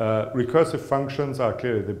 Recursive functions are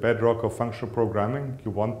clearly the bedrock of functional programming.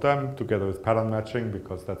 You want them together with pattern matching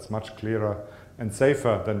because that's much clearer and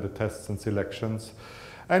safer than the tests and selections.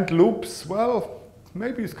 And loops, well,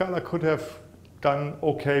 maybe Scala could have done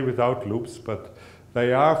okay without loops, but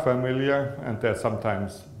they are familiar and they're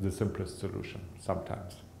sometimes the simplest solution,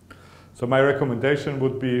 sometimes. So my recommendation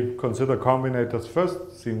would be consider combinators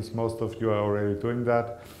first, since most of you are already doing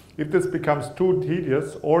that. If this becomes too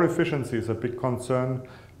tedious or efficiency is a big concern,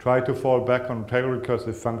 try to fall back on tail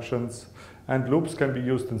recursive functions, and loops can be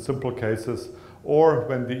used in simple cases or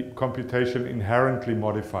when the computation inherently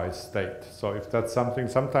modifies state. So if that's something,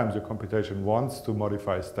 sometimes your computation wants to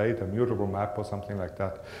modify state, a mutable map or something like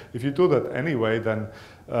that. If you do that anyway, then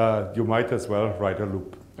you might as well write a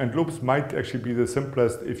loop. And loops might actually be the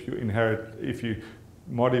simplest if you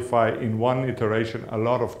modify in one iteration a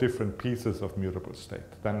lot of different pieces of mutable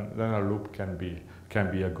state. Then a loop can be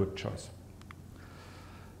a good choice.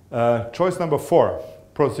 Choice number 4,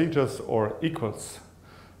 procedures or equals.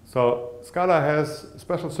 So Scala has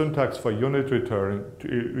special syntax for unit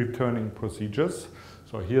returning procedures.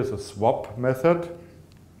 So here's a swap method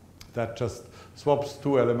that just swaps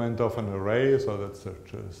 2 elements of an array. So that's a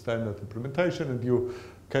standard implementation, and you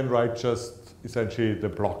can write just essentially the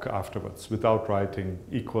block afterwards without writing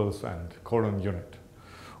equals and colon unit.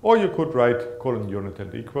 Or you could write colon unit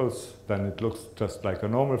and equals, then it looks just like a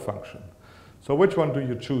normal function. So which one do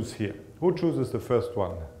you choose here? Who chooses the first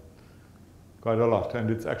one? Quite a lot,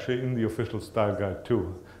 and it's actually in the official style guide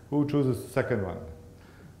too. Who chooses the second one?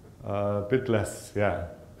 A bit less, yeah.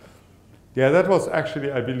 Yeah, that was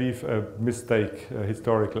actually, I believe, a mistake, a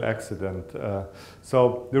historical accident.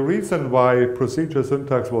 So the reason why procedure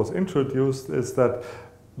syntax was introduced is that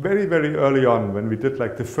very, very early on, when we did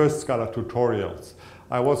like the first Scala tutorials,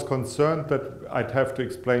 I was concerned that I'd have to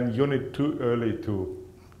explain unit too early to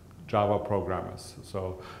Java programmers.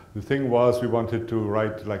 So the thing was, we wanted to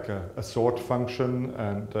write like a sort function,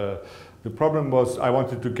 and the problem was I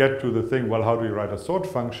wanted to get to the thing, well, how do you write a sort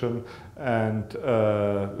function? And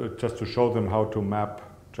just to show them how to map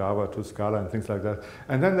Java to Scala and things like that.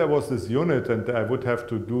 And then there was this unit, and I would have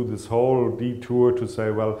to do this whole detour to say,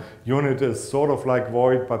 well, unit is sort of like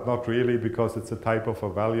void, but not really, because it's a type of a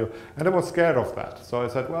value. And I was scared of that. So I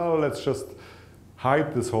said, well, let's just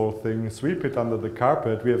hide this whole thing, sweep it under the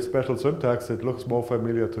carpet. We have special syntax. It looks more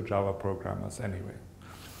familiar to Java programmers anyway.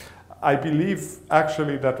 I believe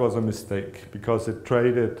actually that was a mistake, because it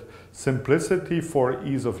traded simplicity for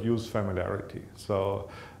ease of use familiarity. So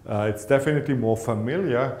it's definitely more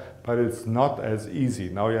familiar, but it's not as easy.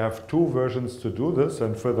 Now you have two versions to do this,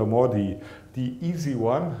 and furthermore, the easy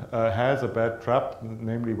one has a bad trap,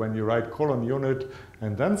 namely when you write :unit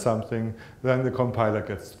and then something, then the compiler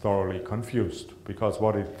gets thoroughly confused, because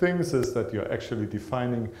what it thinks is that you're actually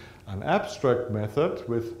defining an abstract method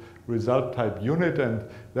with result type unit, and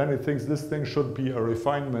then it thinks this thing should be a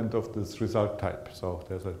refinement of this result type. So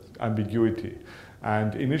there's an ambiguity.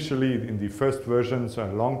 And initially, in the first versions, a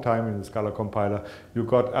long time in the Scala compiler, you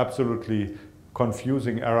got absolutely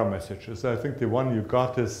confusing error messages. I think the one you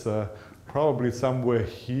got is probably somewhere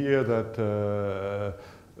here that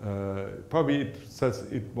probably it says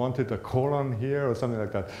it wanted a colon here or something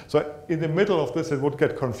like that. So in the middle of this, it would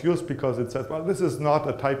get confused, because it says, well, this is not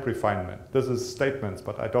a type refinement. This is statements,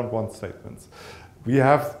 but I don't want statements. We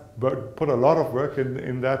have put a lot of work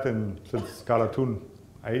in that since Scala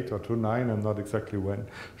 2.8 or 2.9, I'm not exactly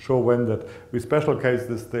sure when, that we special case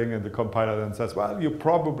this thing, and the compiler then says, well, you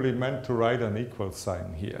probably meant to write an equal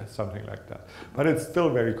sign here, something like that. But it's still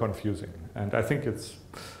very confusing, and I think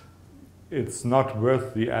it's not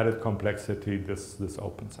worth the added complexity this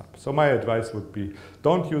opens up. So my advice would be,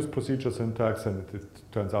 don't use procedure syntax, and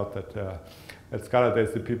it turns out that at Scala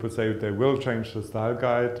Days, the people say they will change the style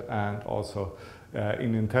guide, and also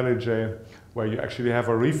in IntelliJ, where you actually have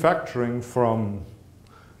a refactoring from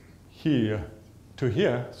here to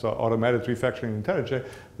here, so automatic refactoring in IntelliJ,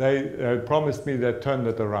 they promised me they'd turn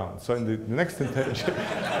that around. So in the next IntelliJ,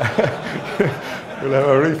 we'll have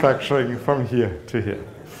a refactoring from here to here.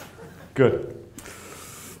 Good.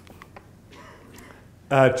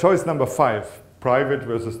 Choice number 5, private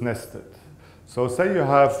versus nested. So say you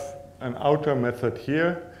have an outer method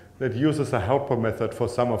here that uses a helper method for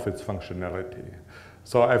some of its functionality.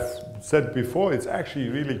 So I've said before, it's actually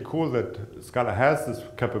really cool that Scala has this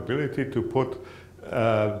capability to put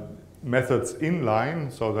methods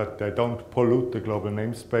inline so that they don't pollute the global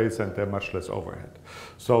namespace, and they're much less overhead.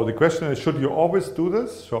 So the question is, should you always do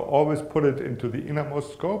this? So always put it into the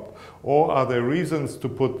innermost scope, or are there reasons to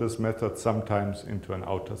put this method sometimes into an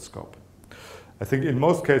outer scope? I think in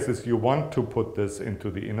most cases you want to put this into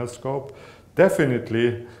the inner scope.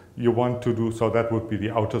 Definitely you want to do, so that would be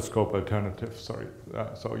the outer scope alternative, sorry.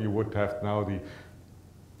 So you would have now the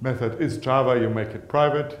method is Java, you make it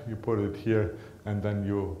private, you put it here, and then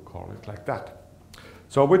you call it like that.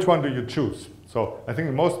 So which one do you choose? So I think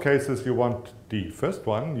in most cases you want the first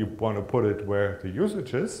one, you want to put it where the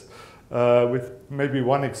usage is, with maybe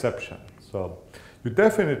one exception. So you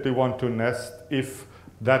definitely want to nest if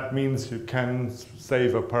that means you can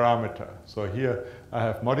save a parameter. So here I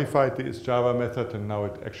have modified the isJava method, and now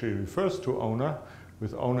it actually refers to owner.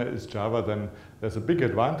 With owner isJava, then there's a big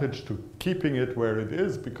advantage to keeping it where it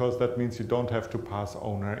is, because that means you don't have to pass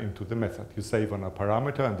owner into the method. You save on a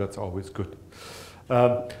parameter, and that's always good.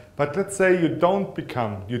 But let's say you don't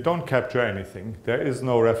capture anything. There is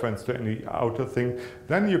no reference to any outer thing.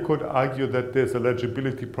 Then you could argue that there's a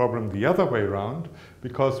legibility problem the other way around,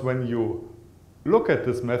 because when you look at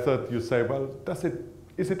this method, you say, well,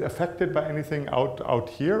 is it affected by anything out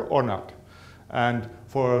here or not? And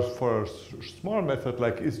for a small method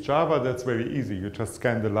like isJava, that's very easy. You just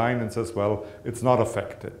scan the line and says, well, it's not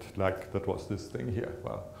affected, like that was this thing here.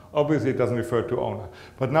 Well, obviously it doesn't refer to owner.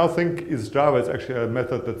 But now think isJava is actually a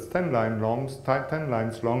method that's 10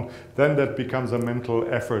 lines long, then that becomes a mental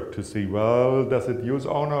effort to see, well, does it use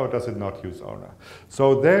owner or does it not use owner?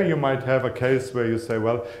 So there you might have a case where you say,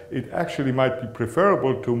 well, it actually might be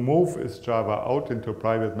preferable to move isJava out into a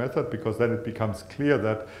private method, because then it becomes clear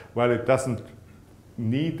that, well, it doesn't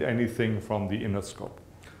need anything from the inner scope.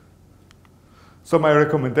 So my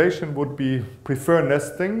recommendation would be prefer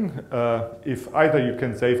nesting. If either you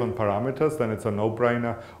can save on parameters, then it's a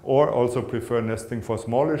no-brainer, or also prefer nesting for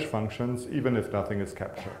smallish functions, even if nothing is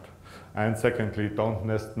captured. And secondly, don't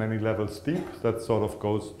nest many levels deep. That sort of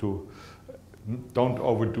goes to, don't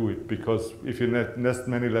overdo it, because if you nest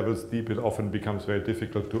many levels deep, it often becomes very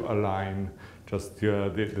difficult to align just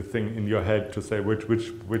the thing in your head to say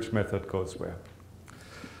which method goes where.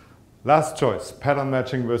 Last choice, pattern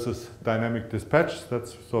matching versus dynamic dispatch. That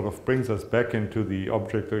sort of brings us back into the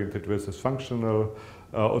object-oriented versus functional,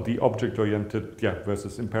 or the object-oriented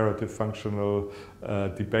versus imperative functional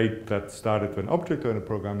debate that started when object-oriented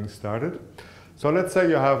programming started. So let's say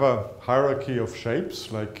you have a hierarchy of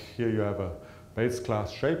shapes, like here you have a base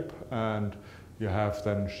class shape, and you have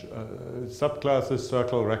then subclasses,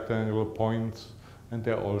 circle, rectangle, points, and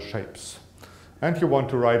they're all shapes. And you want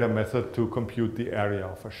to write a method to compute the area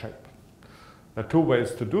of a shape. There are two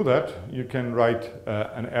ways to do that. You can write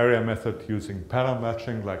an area method using pattern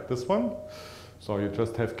matching like this one. So you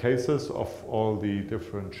just have cases of all the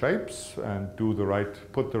different shapes and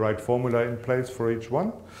put the right formula in place for each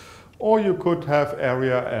one. Or you could have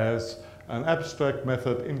area as an abstract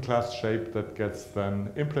method in class shape that gets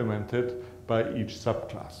then implemented by each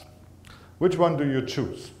subclass. Which one do you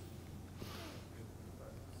choose?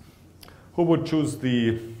 Who would choose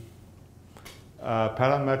the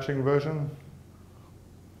pattern matching version?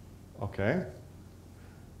 Okay.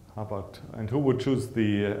 How about, and who would choose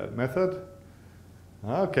the method?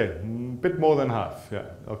 Okay, a bit more than half, yeah,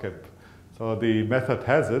 okay. So the method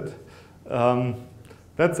has it.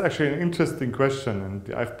 That's actually an interesting question,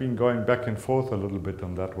 and I've been going back and forth a little bit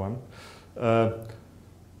on that one.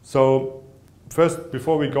 So first,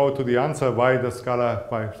 before we go to the answer, why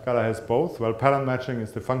Scala has both? Well, pattern matching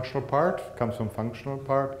is the functional part, comes from functional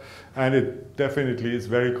part, and it definitely is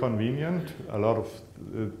very convenient. A lot of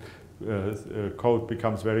code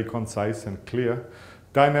becomes very concise and clear.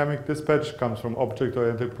 Dynamic dispatch comes from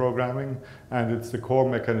object-oriented programming, and it's the core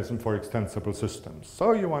mechanism for extensible systems.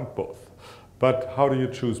 So you want both. But how do you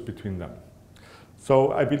choose between them?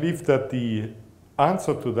 So I believe that the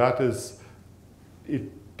answer to that is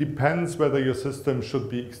it depends whether your system should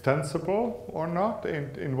be extensible or not,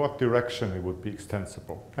 and in what direction it would be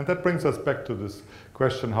extensible. And that brings us back to this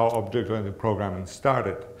question how object-oriented programming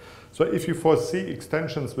started. So if you foresee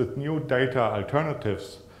extensions with new data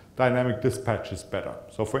alternatives, dynamic dispatch is better.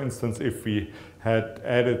 So for instance, if we had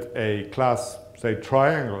added a class, say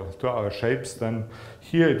triangle, to our shapes, then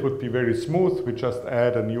here it would be very smooth. We just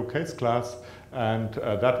add a new case class, and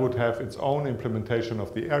that would have its own implementation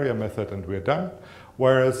of the area method, and we're done.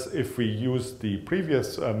 Whereas if we use the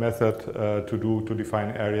previous method to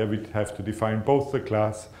define area, we'd have to define both the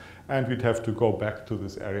class, and we'd have to go back to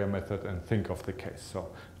this area method and think of the case. So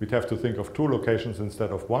we'd have to think of two locations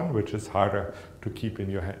instead of one, which is harder to keep in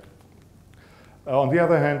your head. On the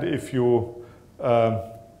other hand, if you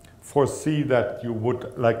foresee that you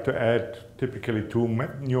would like to add typically two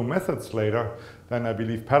new methods later, then I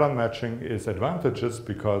believe pattern matching is advantageous,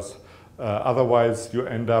 because otherwise you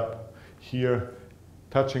end up here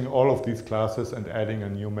touching all of these classes and adding a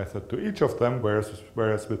new method to each of them,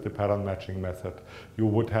 whereas with the pattern matching method, you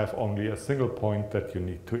would have only a single point that you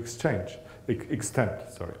need to extend. If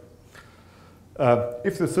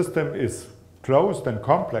the system is closed and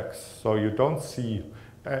complex, so you don't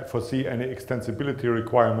foresee any extensibility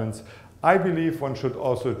requirements, I believe one should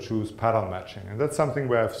also choose pattern matching. And that's something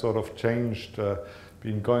where I've sort of changed,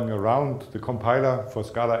 been going around. The compiler for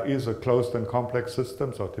Scala is a closed and complex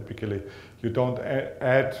system, so typically you don't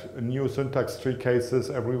add new syntax tree cases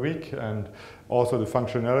every week, and also the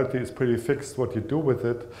functionality is pretty fixed what you do with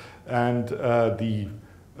it. And the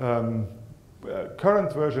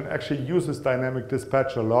current version actually uses dynamic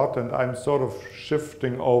dispatch a lot, and I'm sort of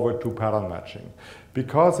shifting over to pattern matching,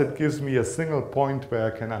 because it gives me a single point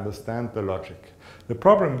where I can understand the logic. The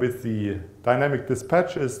problem with the dynamic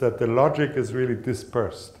dispatch is that the logic is really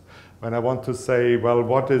dispersed. When I want to say, well,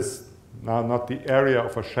 what is now not the area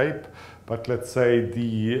of a shape, but let's say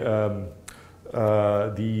the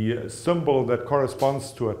symbol that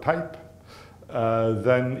corresponds to a type,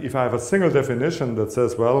 then if I have a single definition that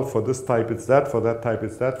says, well, for this type it's that, for that type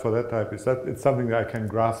it's that, for that type it's that, it's something that I can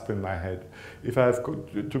grasp in my head. If I have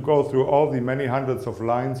to go through all the many hundreds of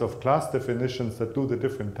lines of class definitions that do the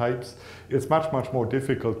different types, it's much, much more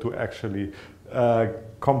difficult to actually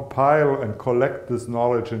compile and collect this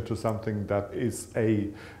knowledge into something that is a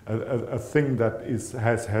thing that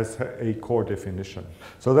has a core definition.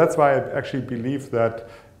 So that's why I actually believe that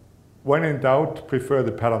when in doubt, prefer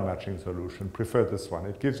the pattern matching solution. Prefer this one.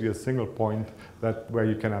 It gives you a single point where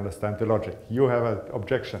you can understand the logic. You have an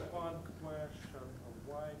objection. One question.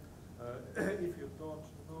 Why, if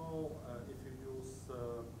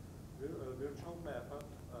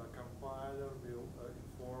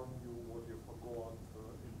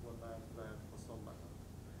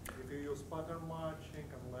pattern matching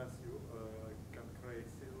unless you can create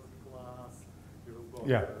sealed class. You will go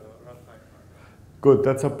Yeah. runtime. Good,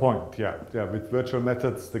 that's a point, yeah. Yeah, with virtual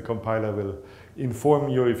methods, the compiler will inform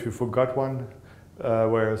you if you forgot one,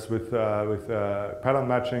 whereas with pattern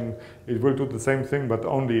matching, it will do the same thing, but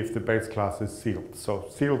only if the base class is sealed. So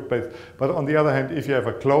sealed base, but on the other hand, if you have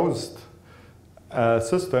a closed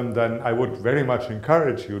system, then I would very much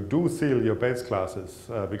encourage you, do seal your base classes,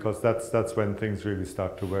 because that's when things really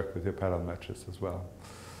start to work with your pattern matches as well.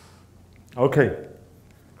 Okay.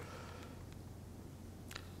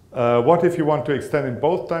 What if you want to extend in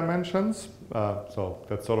both dimensions? So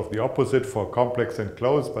that's sort of the opposite for complex and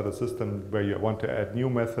closed, but a system where you want to add new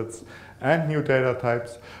methods and new data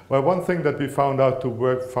types. Well, one thing that we found to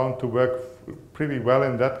work pretty well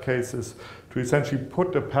in that case is to essentially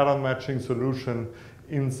put a pattern matching solution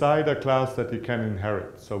inside a class that you can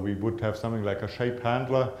inherit. So we would have something like a shape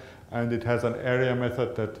handler, and it has an area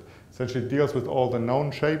method that essentially deals with all the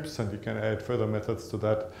known shapes, and you can add further methods to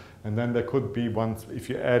that. And then there could be if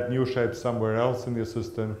you add new shapes somewhere else in your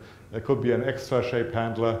system, there could be an extra shape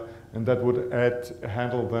handler, and that would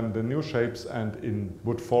handle then the new shapes, and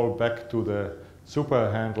would fall back to the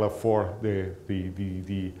super handler for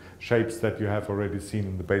the shapes that you have already seen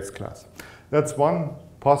in the base class. That's one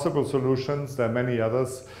possible solution. There are many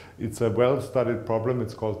others. It's a well-studied problem.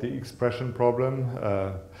 It's called the expression problem.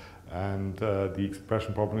 And the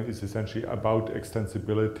expression problem is essentially about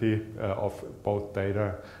extensibility of both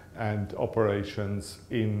data and operations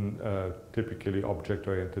in typically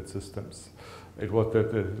object-oriented systems. It was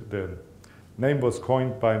the name was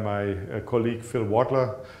coined by my colleague Phil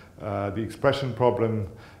Wadler. The expression problem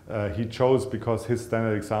he chose because his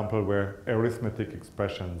standard example were arithmetic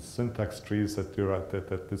expressions, syntax trees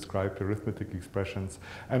that described arithmetic expressions.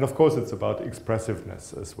 And of course, it's about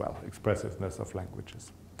expressiveness as well, expressiveness of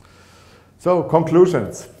languages. So,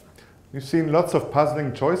 conclusions. You've seen lots of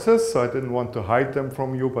puzzling choices, so I didn't want to hide them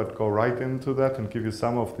from you, but go right into that and give you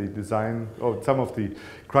some of the design, or some of the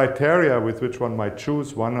criteria with which one might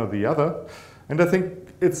choose one or the other. And I think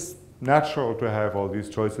it's natural to have all these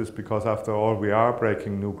choices because after all, we are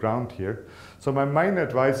breaking new ground here. So my main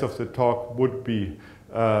advice of the talk would be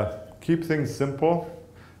keep things simple.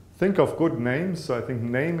 Think of good names. So I think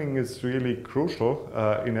naming is really crucial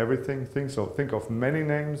in everything. Think of many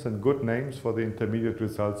names and good names for the intermediate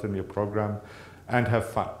results in your program, and have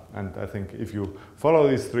fun. And I think if you follow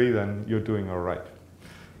these three, then you're doing all right.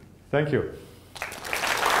 Thank you.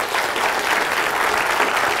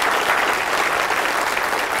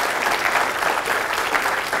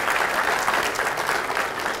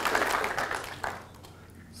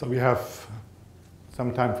 So we have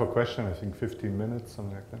some time for questions, I think 15 minutes,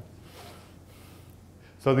 something like that.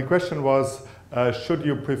 So the question was, should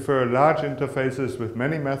you prefer large interfaces with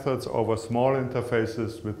many methods over small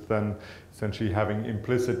interfaces with then essentially having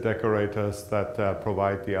implicit decorators that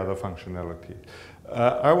provide the other functionality?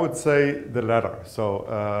 I would say the latter. So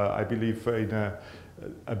I believe in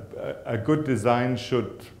a good design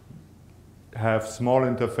should have small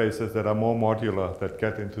interfaces that are more modular, that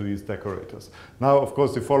get into these decorators. Now, of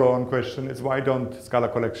course, the follow-on question is, why don't Scala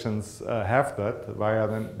collections have that? Why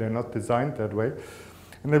are they not designed that way?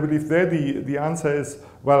 And I believe there the answer is,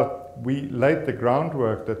 well, we laid the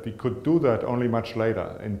groundwork that we could do that only much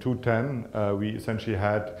later. In 2010, we essentially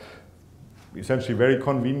had very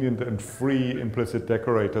convenient and free implicit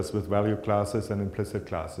decorators with value classes and implicit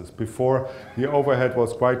classes. Before, the overhead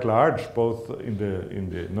was quite large, both in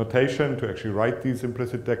the notation to actually write these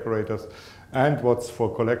implicit decorators, and what's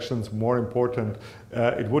for collections more important,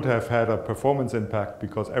 it would have had a performance impact,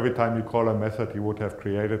 because every time you call a method, you would have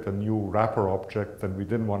created a new wrapper object, and we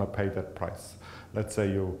didn't want to pay that price. Let's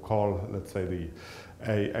say you call, let's say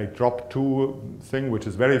a drop2 thing, which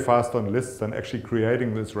is very fast on lists, and actually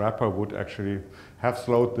creating this wrapper would actually have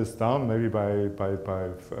slowed this down maybe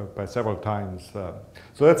by several times.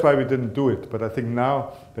 So that's why we didn't do it. But I think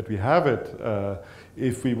now that we have it,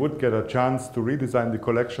 if we would get a chance to redesign the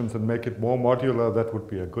collections and make it more modular, that would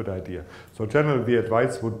be a good idea. So generally the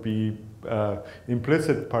advice would be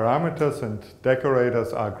implicit parameters and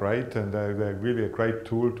decorators are great, and they're really a great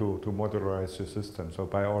tool to modularize your system. So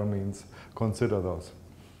by all means, consider those.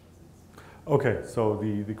 Okay, so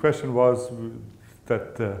the question was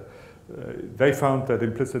that they found that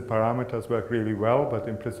implicit parameters work really well, but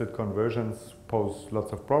implicit conversions pose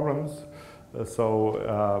lots of problems.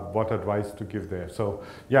 So what advice to give there? So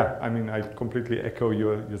yeah, I mean, I completely echo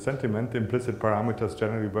your sentiment. Implicit parameters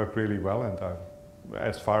generally work really well, and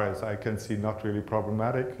as far as I can see, not really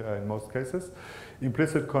problematic in most cases.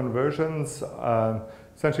 Implicit conversions,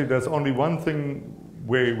 essentially there's only one thing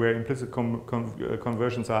where implicit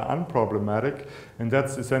conversions are unproblematic, and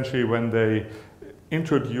that's essentially when they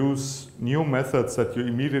introduce new methods that you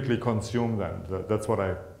immediately consume them. That's what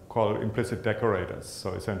I call implicit decorators.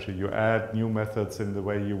 So essentially you add new methods in the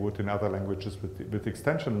way you would in other languages with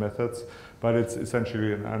extension methods, but it's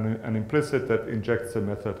essentially an implicit that injects a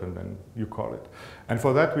method and then you call it. And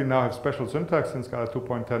for that we now have special syntax in Scala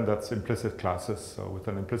 2.10 that's implicit classes. So with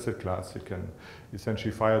an implicit class you can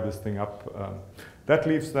essentially fire this thing up. That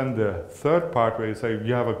leaves then the third part where you say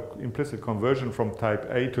you have an implicit conversion from type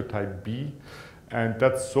A to type B, and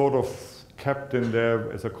that's sort of kept in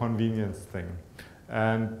there as a convenience thing.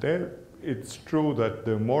 And then it's true that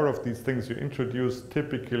the more of these things you introduce,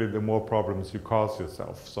 typically the more problems you cause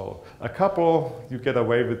yourself. So a couple, you get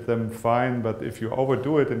away with them fine, but if you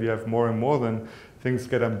overdo it and you have more and more, then things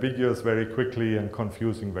get ambiguous very quickly and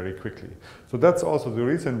confusing very quickly. So that's also the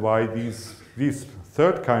reason why these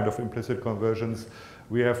third kind of implicit conversions,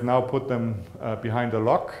 we have now put them behind a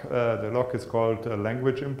lock. The lock is called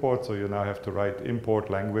language import, so you now have to write import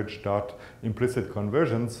language dot implicit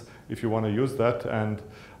conversions if you want to use that. And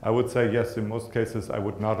I would say yes, in most cases I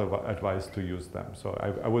would not advise to use them. So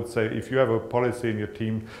I would say if you have a policy in your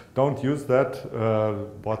team, don't use that,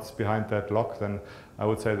 what's behind that lock, then I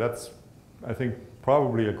would say that's, I think,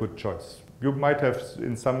 probably a good choice. You might have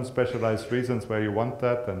in some specialized reasons where you want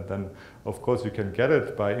that, and then of course you can get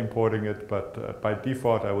it by importing it, but by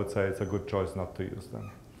default I would say it's a good choice not to use them.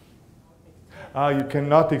 You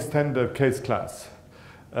cannot extend the case class.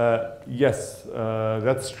 Yes,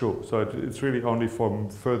 that's true. So it's really only for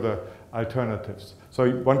further alternatives. So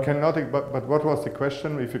one cannot, but what was the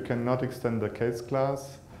question? If you cannot extend the case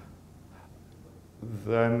class,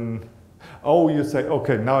 then, oh, you say,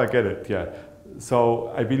 okay, now I get it, yeah.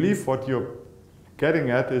 So I believe what you're getting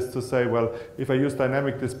at is to say, well, if I use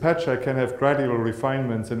dynamic dispatch, I can have gradual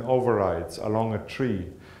refinements and overrides along a tree.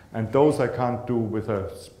 And those I can't do with a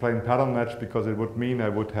plain pattern match because it would mean I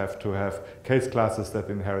would have to have case classes that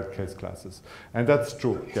inherit case classes. And that's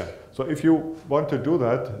true, yeah. So if you want to do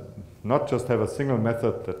that, not just have a single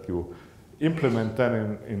method that you implement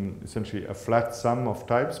then in essentially a flat sum of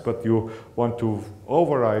types, but you want to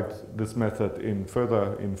override this method in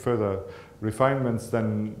further refinements,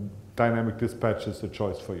 then dynamic dispatch is a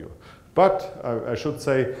choice for you. But I should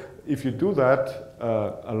say, if you do that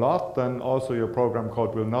a lot, then also your program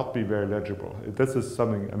code will not be very legible. This is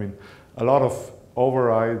something, I mean, a lot of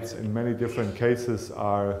overrides in many different cases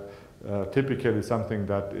are typically something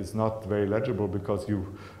that is not very legible because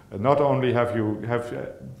you not only have you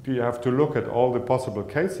have to look at all the possible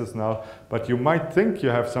cases now, but you might think you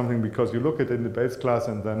have something because you look at it in the base class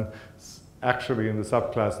and then actually in the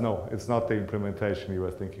subclass, no, it's not the implementation you were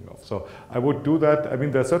thinking of. So I would do that. I mean,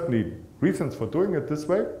 there are certainly reasons for doing it this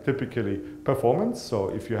way, typically performance. So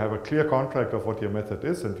if you have a clear contract of what your method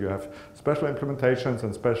is and you have special implementations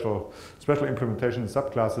and special implementation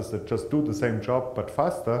subclasses that just do the same job but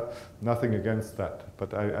faster, nothing against that.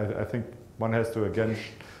 But I think one has to again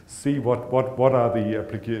see what are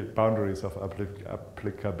the boundaries of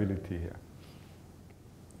applicability here.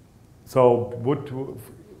 So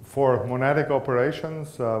for monadic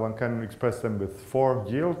operations, one can express them with for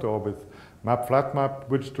yield or with map flat map,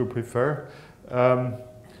 which to prefer.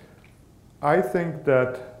 I think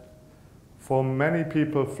that for many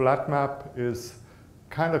people flat map is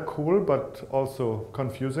kind of cool but also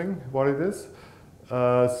confusing what it is.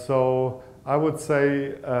 So I would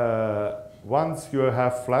say once you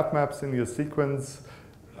have flat maps in your sequence,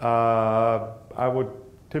 I would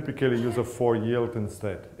typically use a for yield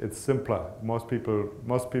instead. It's simpler. Most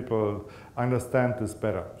people understand this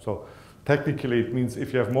better. So technically it means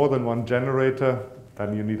if you have more than one generator,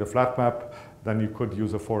 then you need a flat map, then you could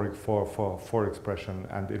use a for expression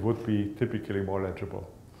and it would be typically more legible.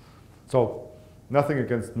 So nothing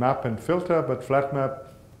against map and filter, but flat map,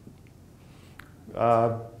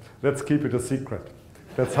 let's keep it a secret.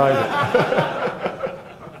 Let's hide it.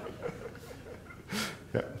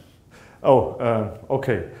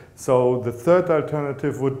 Okay. So the third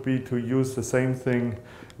alternative would be to use the same thing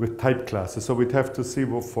with type classes. So we'd have to see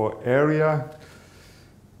for area.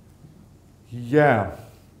 Yeah.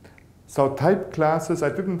 So type classes, I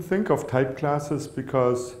didn't think of type classes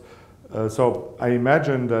because, so I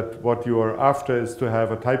imagine that what you are after is to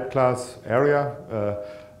have a type class area,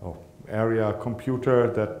 area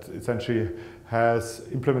computer that essentially has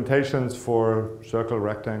implementations for circle,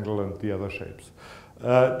 rectangle, and the other shapes.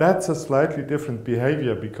 That's a slightly different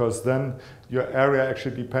behavior because then your area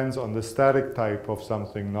actually depends on the static type of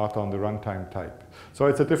something, not on the runtime type. So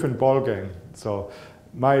it's a different ballgame. So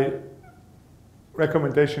my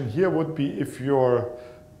recommendation here would be if your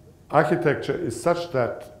architecture is such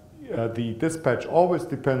that the dispatch always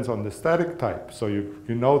depends on the static type, so you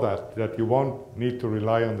know that you won't need to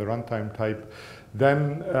rely on the runtime type,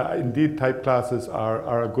 then indeed type classes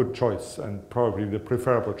are a good choice and probably the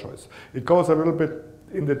preferable choice. It goes a little bit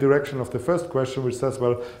in the direction of the first question, which says,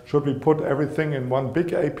 well, should we put everything in one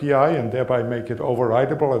big API and thereby make it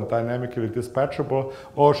overridable and dynamically dispatchable,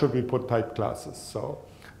 or should we put type classes? So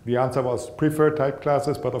the answer was prefer type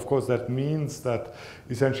classes, but of course that means that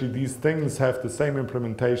essentially these things have the same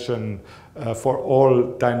implementation for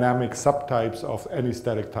all dynamic subtypes of any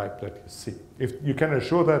static type that you see. If you can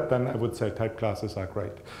assure that, then I would say type classes are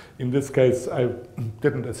great. In this case, I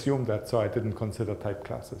didn't assume that, so I didn't consider type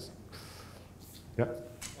classes. Yeah.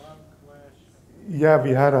 One question. Yeah, we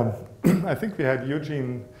had I think we had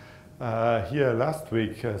Eugene here last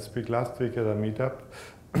week, speak last week at a meetup.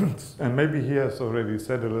 And maybe he has already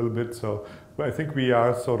said a little bit, so I think we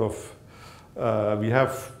are sort of, we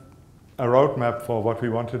have a roadmap for what we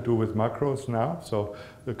want to do with macros now. So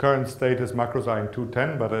the current state is macros are in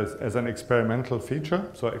 2.10, but as an experimental feature.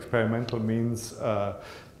 So experimental means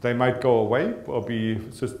they might go away or be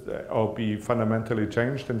fundamentally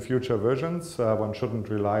changed in future versions. One shouldn't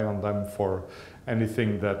rely on them for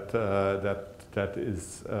anything that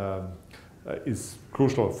is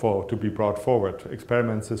crucial to be brought forward.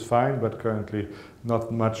 Experiments is fine, but currently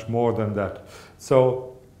not much more than that.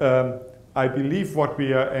 So I believe what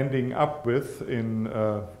we are ending up with in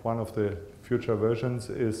one of the future versions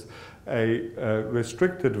is a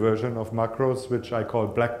restricted version of macros, which I call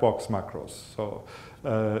black box macros. So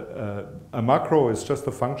a macro is just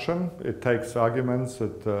a function. It takes arguments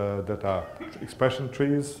that are expression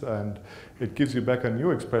trees, and it gives you back a new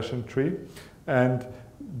expression tree. And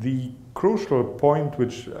the crucial point,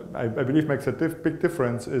 which I believe makes a big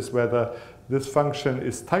difference, is whether this function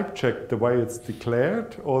is type checked the way it's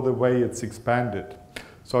declared or the way it's expanded.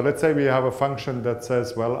 So let's say we have a function that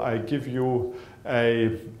says, well, I give you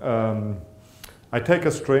I take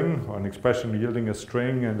a string, or an expression yielding a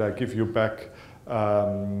string, and I give you back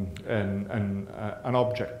an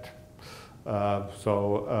object.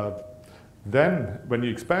 Then when you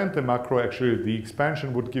expand the macro, actually the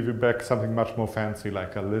expansion would give you back something much more fancy,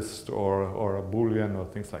 like a list or a Boolean or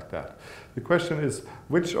things like that. The question is,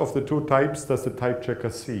 which of the two types does the type checker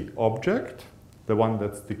see? Object, the one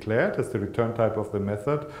that's declared as the return type of the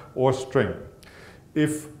method, or string?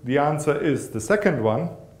 If the answer is the second one,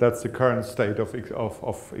 that's the current state of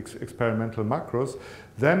experimental macros,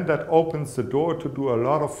 then that opens the door to do a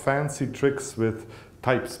lot of fancy tricks with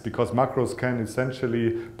types, because macros can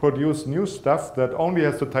essentially produce new stuff that only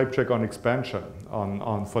has to type check on expansion.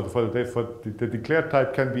 The declared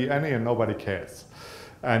type can be any and nobody cares.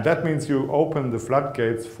 And that means you open the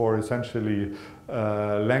floodgates for essentially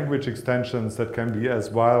language extensions that can be as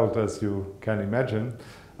wild as you can imagine.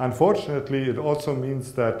 Unfortunately, it also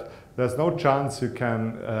means that there's no chance you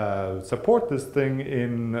can support this thing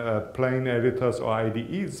in plain editors or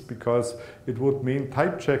IDEs, because it would mean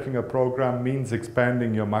type checking a program means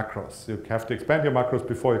expanding your macros. You have to expand your macros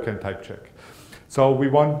before you can type check. So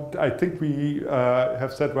I think we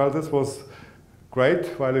have said, well, this was great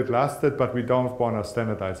while it lasted, but we don't want to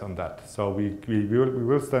standardize on that. So we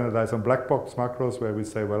will standardize on black box macros, where we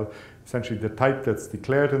say, well, essentially the type that's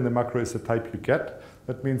declared in the macro is the type you get.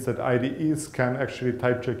 That means that IDEs can actually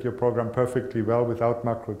type check your program perfectly well without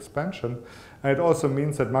macro expansion. And it also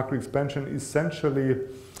means that macro expansion essentially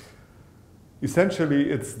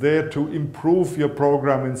it's there to improve your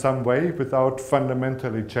program in some way without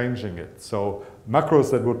fundamentally changing it. So macros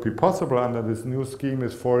that would be possible under this new scheme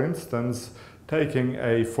is, for instance, taking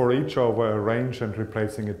a for each over a range and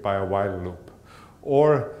replacing it by a while loop.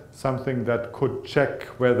 Or something that could check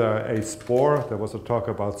whether a spore, there was a talk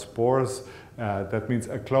about spores, that means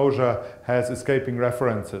a closure has escaping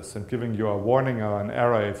references and giving you a warning or an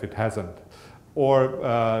error if it hasn't.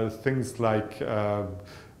 Or things like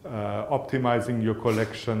optimizing your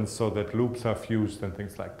collection so that loops are fused and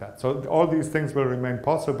things like that. So all these things will remain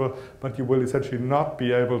possible, but you will essentially not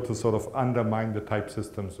be able to sort of undermine the type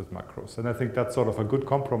systems with macros. And I think that's sort of a good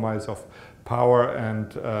compromise of power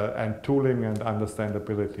and tooling and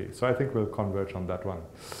understandability. So I think we'll converge on that one.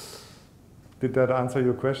 Did that answer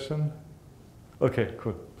your question? Okay,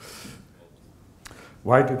 cool.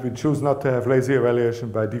 Why did we choose not to have lazy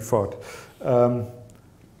evaluation by default?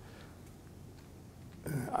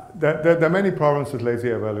 There are many problems with lazy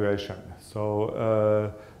evaluation.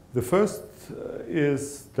 So the first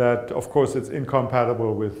is that, of course, it's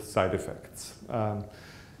incompatible with side effects.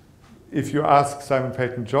 If you ask Simon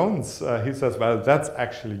Peyton-Jones, he says, well, that's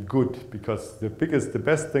actually good, because the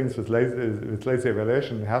best things with lazy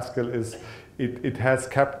evaluation in Haskell is it has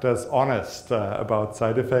kept us honest about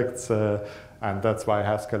side effects. And that's why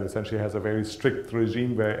Haskell essentially has a very strict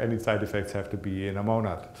regime where any side effects have to be in a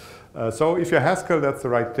monad. So if you're Haskell, that's the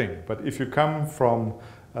right thing. But if you come from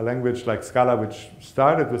a language like Scala, which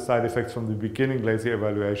started with side effects from the beginning, lazy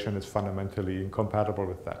evaluation is fundamentally incompatible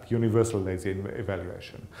with that. Universal lazy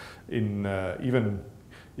evaluation. Even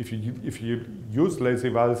if you use lazy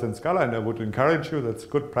vals in Scala, and I would encourage you, that's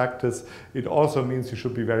good practice, it also means you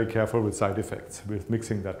should be very careful with side effects, with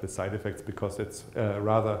mixing that with side effects, because it's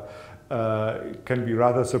can be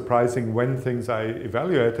rather surprising when things are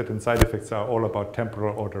evaluated, and side effects are all about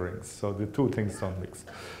temporal orderings. So the two things don't mix.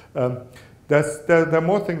 There are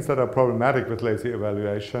more things that are problematic with lazy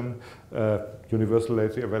evaluation, universal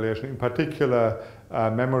lazy evaluation, in particular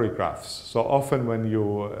memory graphs. So often when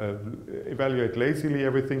you evaluate lazily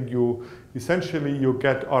everything, you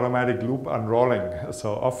get automatic loop unrolling.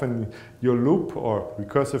 So often your loop or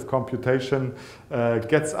recursive computation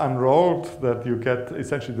gets unrolled, that you get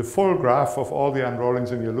essentially the full graph of all the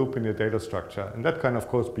unrollings in your loop in your data structure. And that can of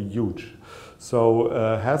course be huge. So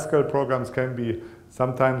Haskell programs can be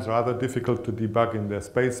sometimes rather difficult to debug in their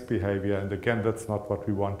space behavior, and again, that's not what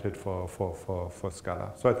we wanted for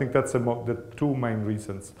Scala. So I think that's the two main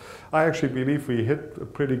reasons. I actually believe we hit a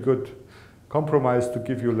pretty good compromise to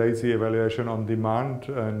give you lazy evaluation on demand,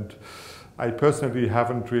 and I personally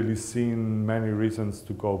haven't really seen many reasons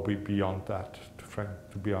to go beyond that,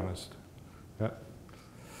 to be honest.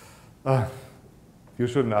 Yeah. You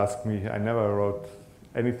shouldn't ask me. I never wrote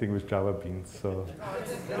anything with Java beans, so.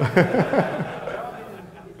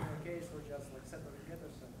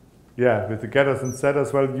 Yeah, with the getters and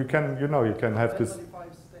setters, well, you can have this.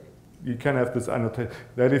 You can have this annotation.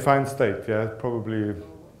 The defined state, yeah, probably. So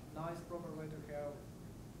nice, proper way to have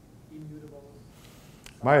immutables.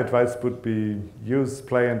 My advice would be use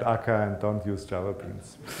Play and Akka and don't use Java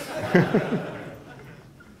beans.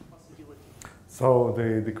 So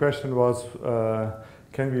the question was,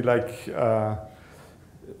 can we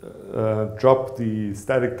drop the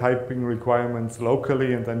static typing requirements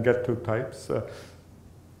locally and then get to types?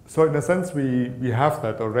 So in a sense, we have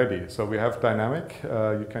that already. So we have dynamic.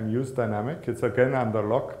 You can use dynamic. It's again under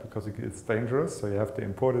lock because it's dangerous. So you have to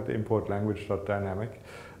import it, import language.dynamic.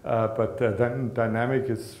 But then dynamic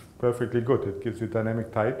is perfectly good. It gives you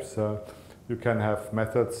dynamic types. You can have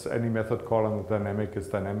methods. Any method call on the dynamic is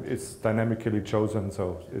dynamically chosen,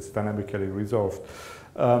 so it's dynamically resolved.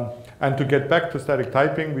 And to get back to static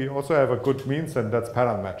typing, we also have a good means, and that's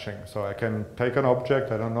pattern matching. So I can take an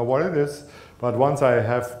object, I don't know what it is, but once I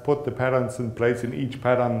have put the patterns in place in each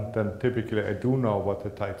pattern, then typically I do know what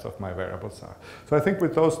the types of my variables are. So I think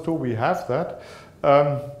with those two we have that.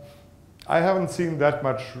 I haven't seen that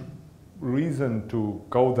much reason to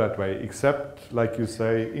go that way, except, like you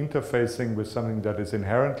say, interfacing with something that is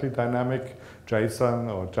inherently dynamic,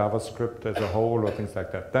 JSON or JavaScript as a whole or things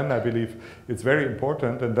like that. Then I believe it's very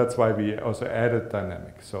important, and that's why we also added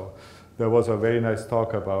dynamic. So there was a very nice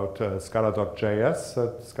talk about Scala.js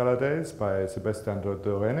at Scala Days by Sebastian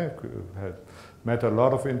Dorene, who had met a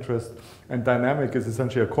lot of interest. And dynamic is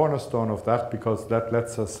essentially a cornerstone of that, because that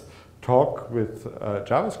lets us talk with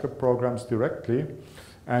JavaScript programs directly.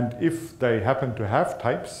 And if they happen to have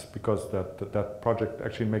types, because that project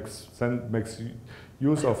actually makes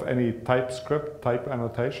use of any TypeScript type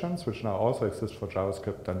annotations, which now also exist for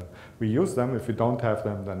JavaScript, then we use them. If we don't have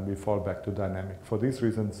them, then we fall back to dynamic. For these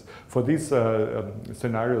reasons, for these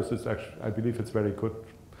scenarios, it's actually, I believe it's very good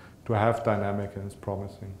to have dynamic, and it's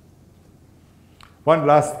promising. One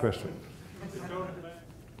last question.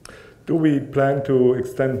 Do we plan to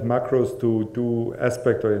extend macros to do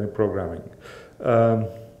aspect-oriented programming?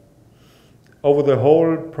 Over the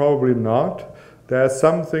whole, probably not. There are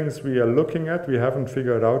some things we are looking at, we haven't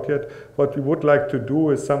figured out yet. What we would like to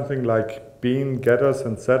do is something like bean getters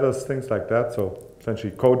and setters, things like that. So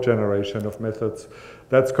essentially code generation of methods.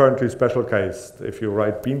 That's currently special case. If you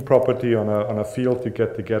write bean property on a field, you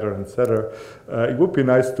get the getter and setter. It would be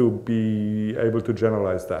nice to be able to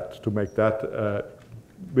generalize that, to make that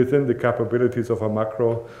within the capabilities of a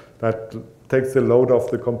macro that takes the load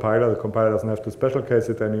off the compiler. The compiler doesn't have to special case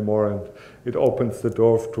it anymore, and it opens the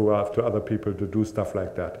door to other people to do stuff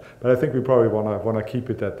like that. But I think we probably want to keep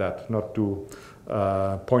it at that, not do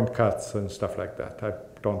point cuts and stuff like that. I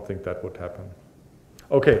don't think that would happen.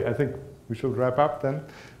 Okay, I think we should wrap up then.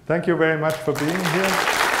 Thank you very much for being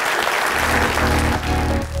here.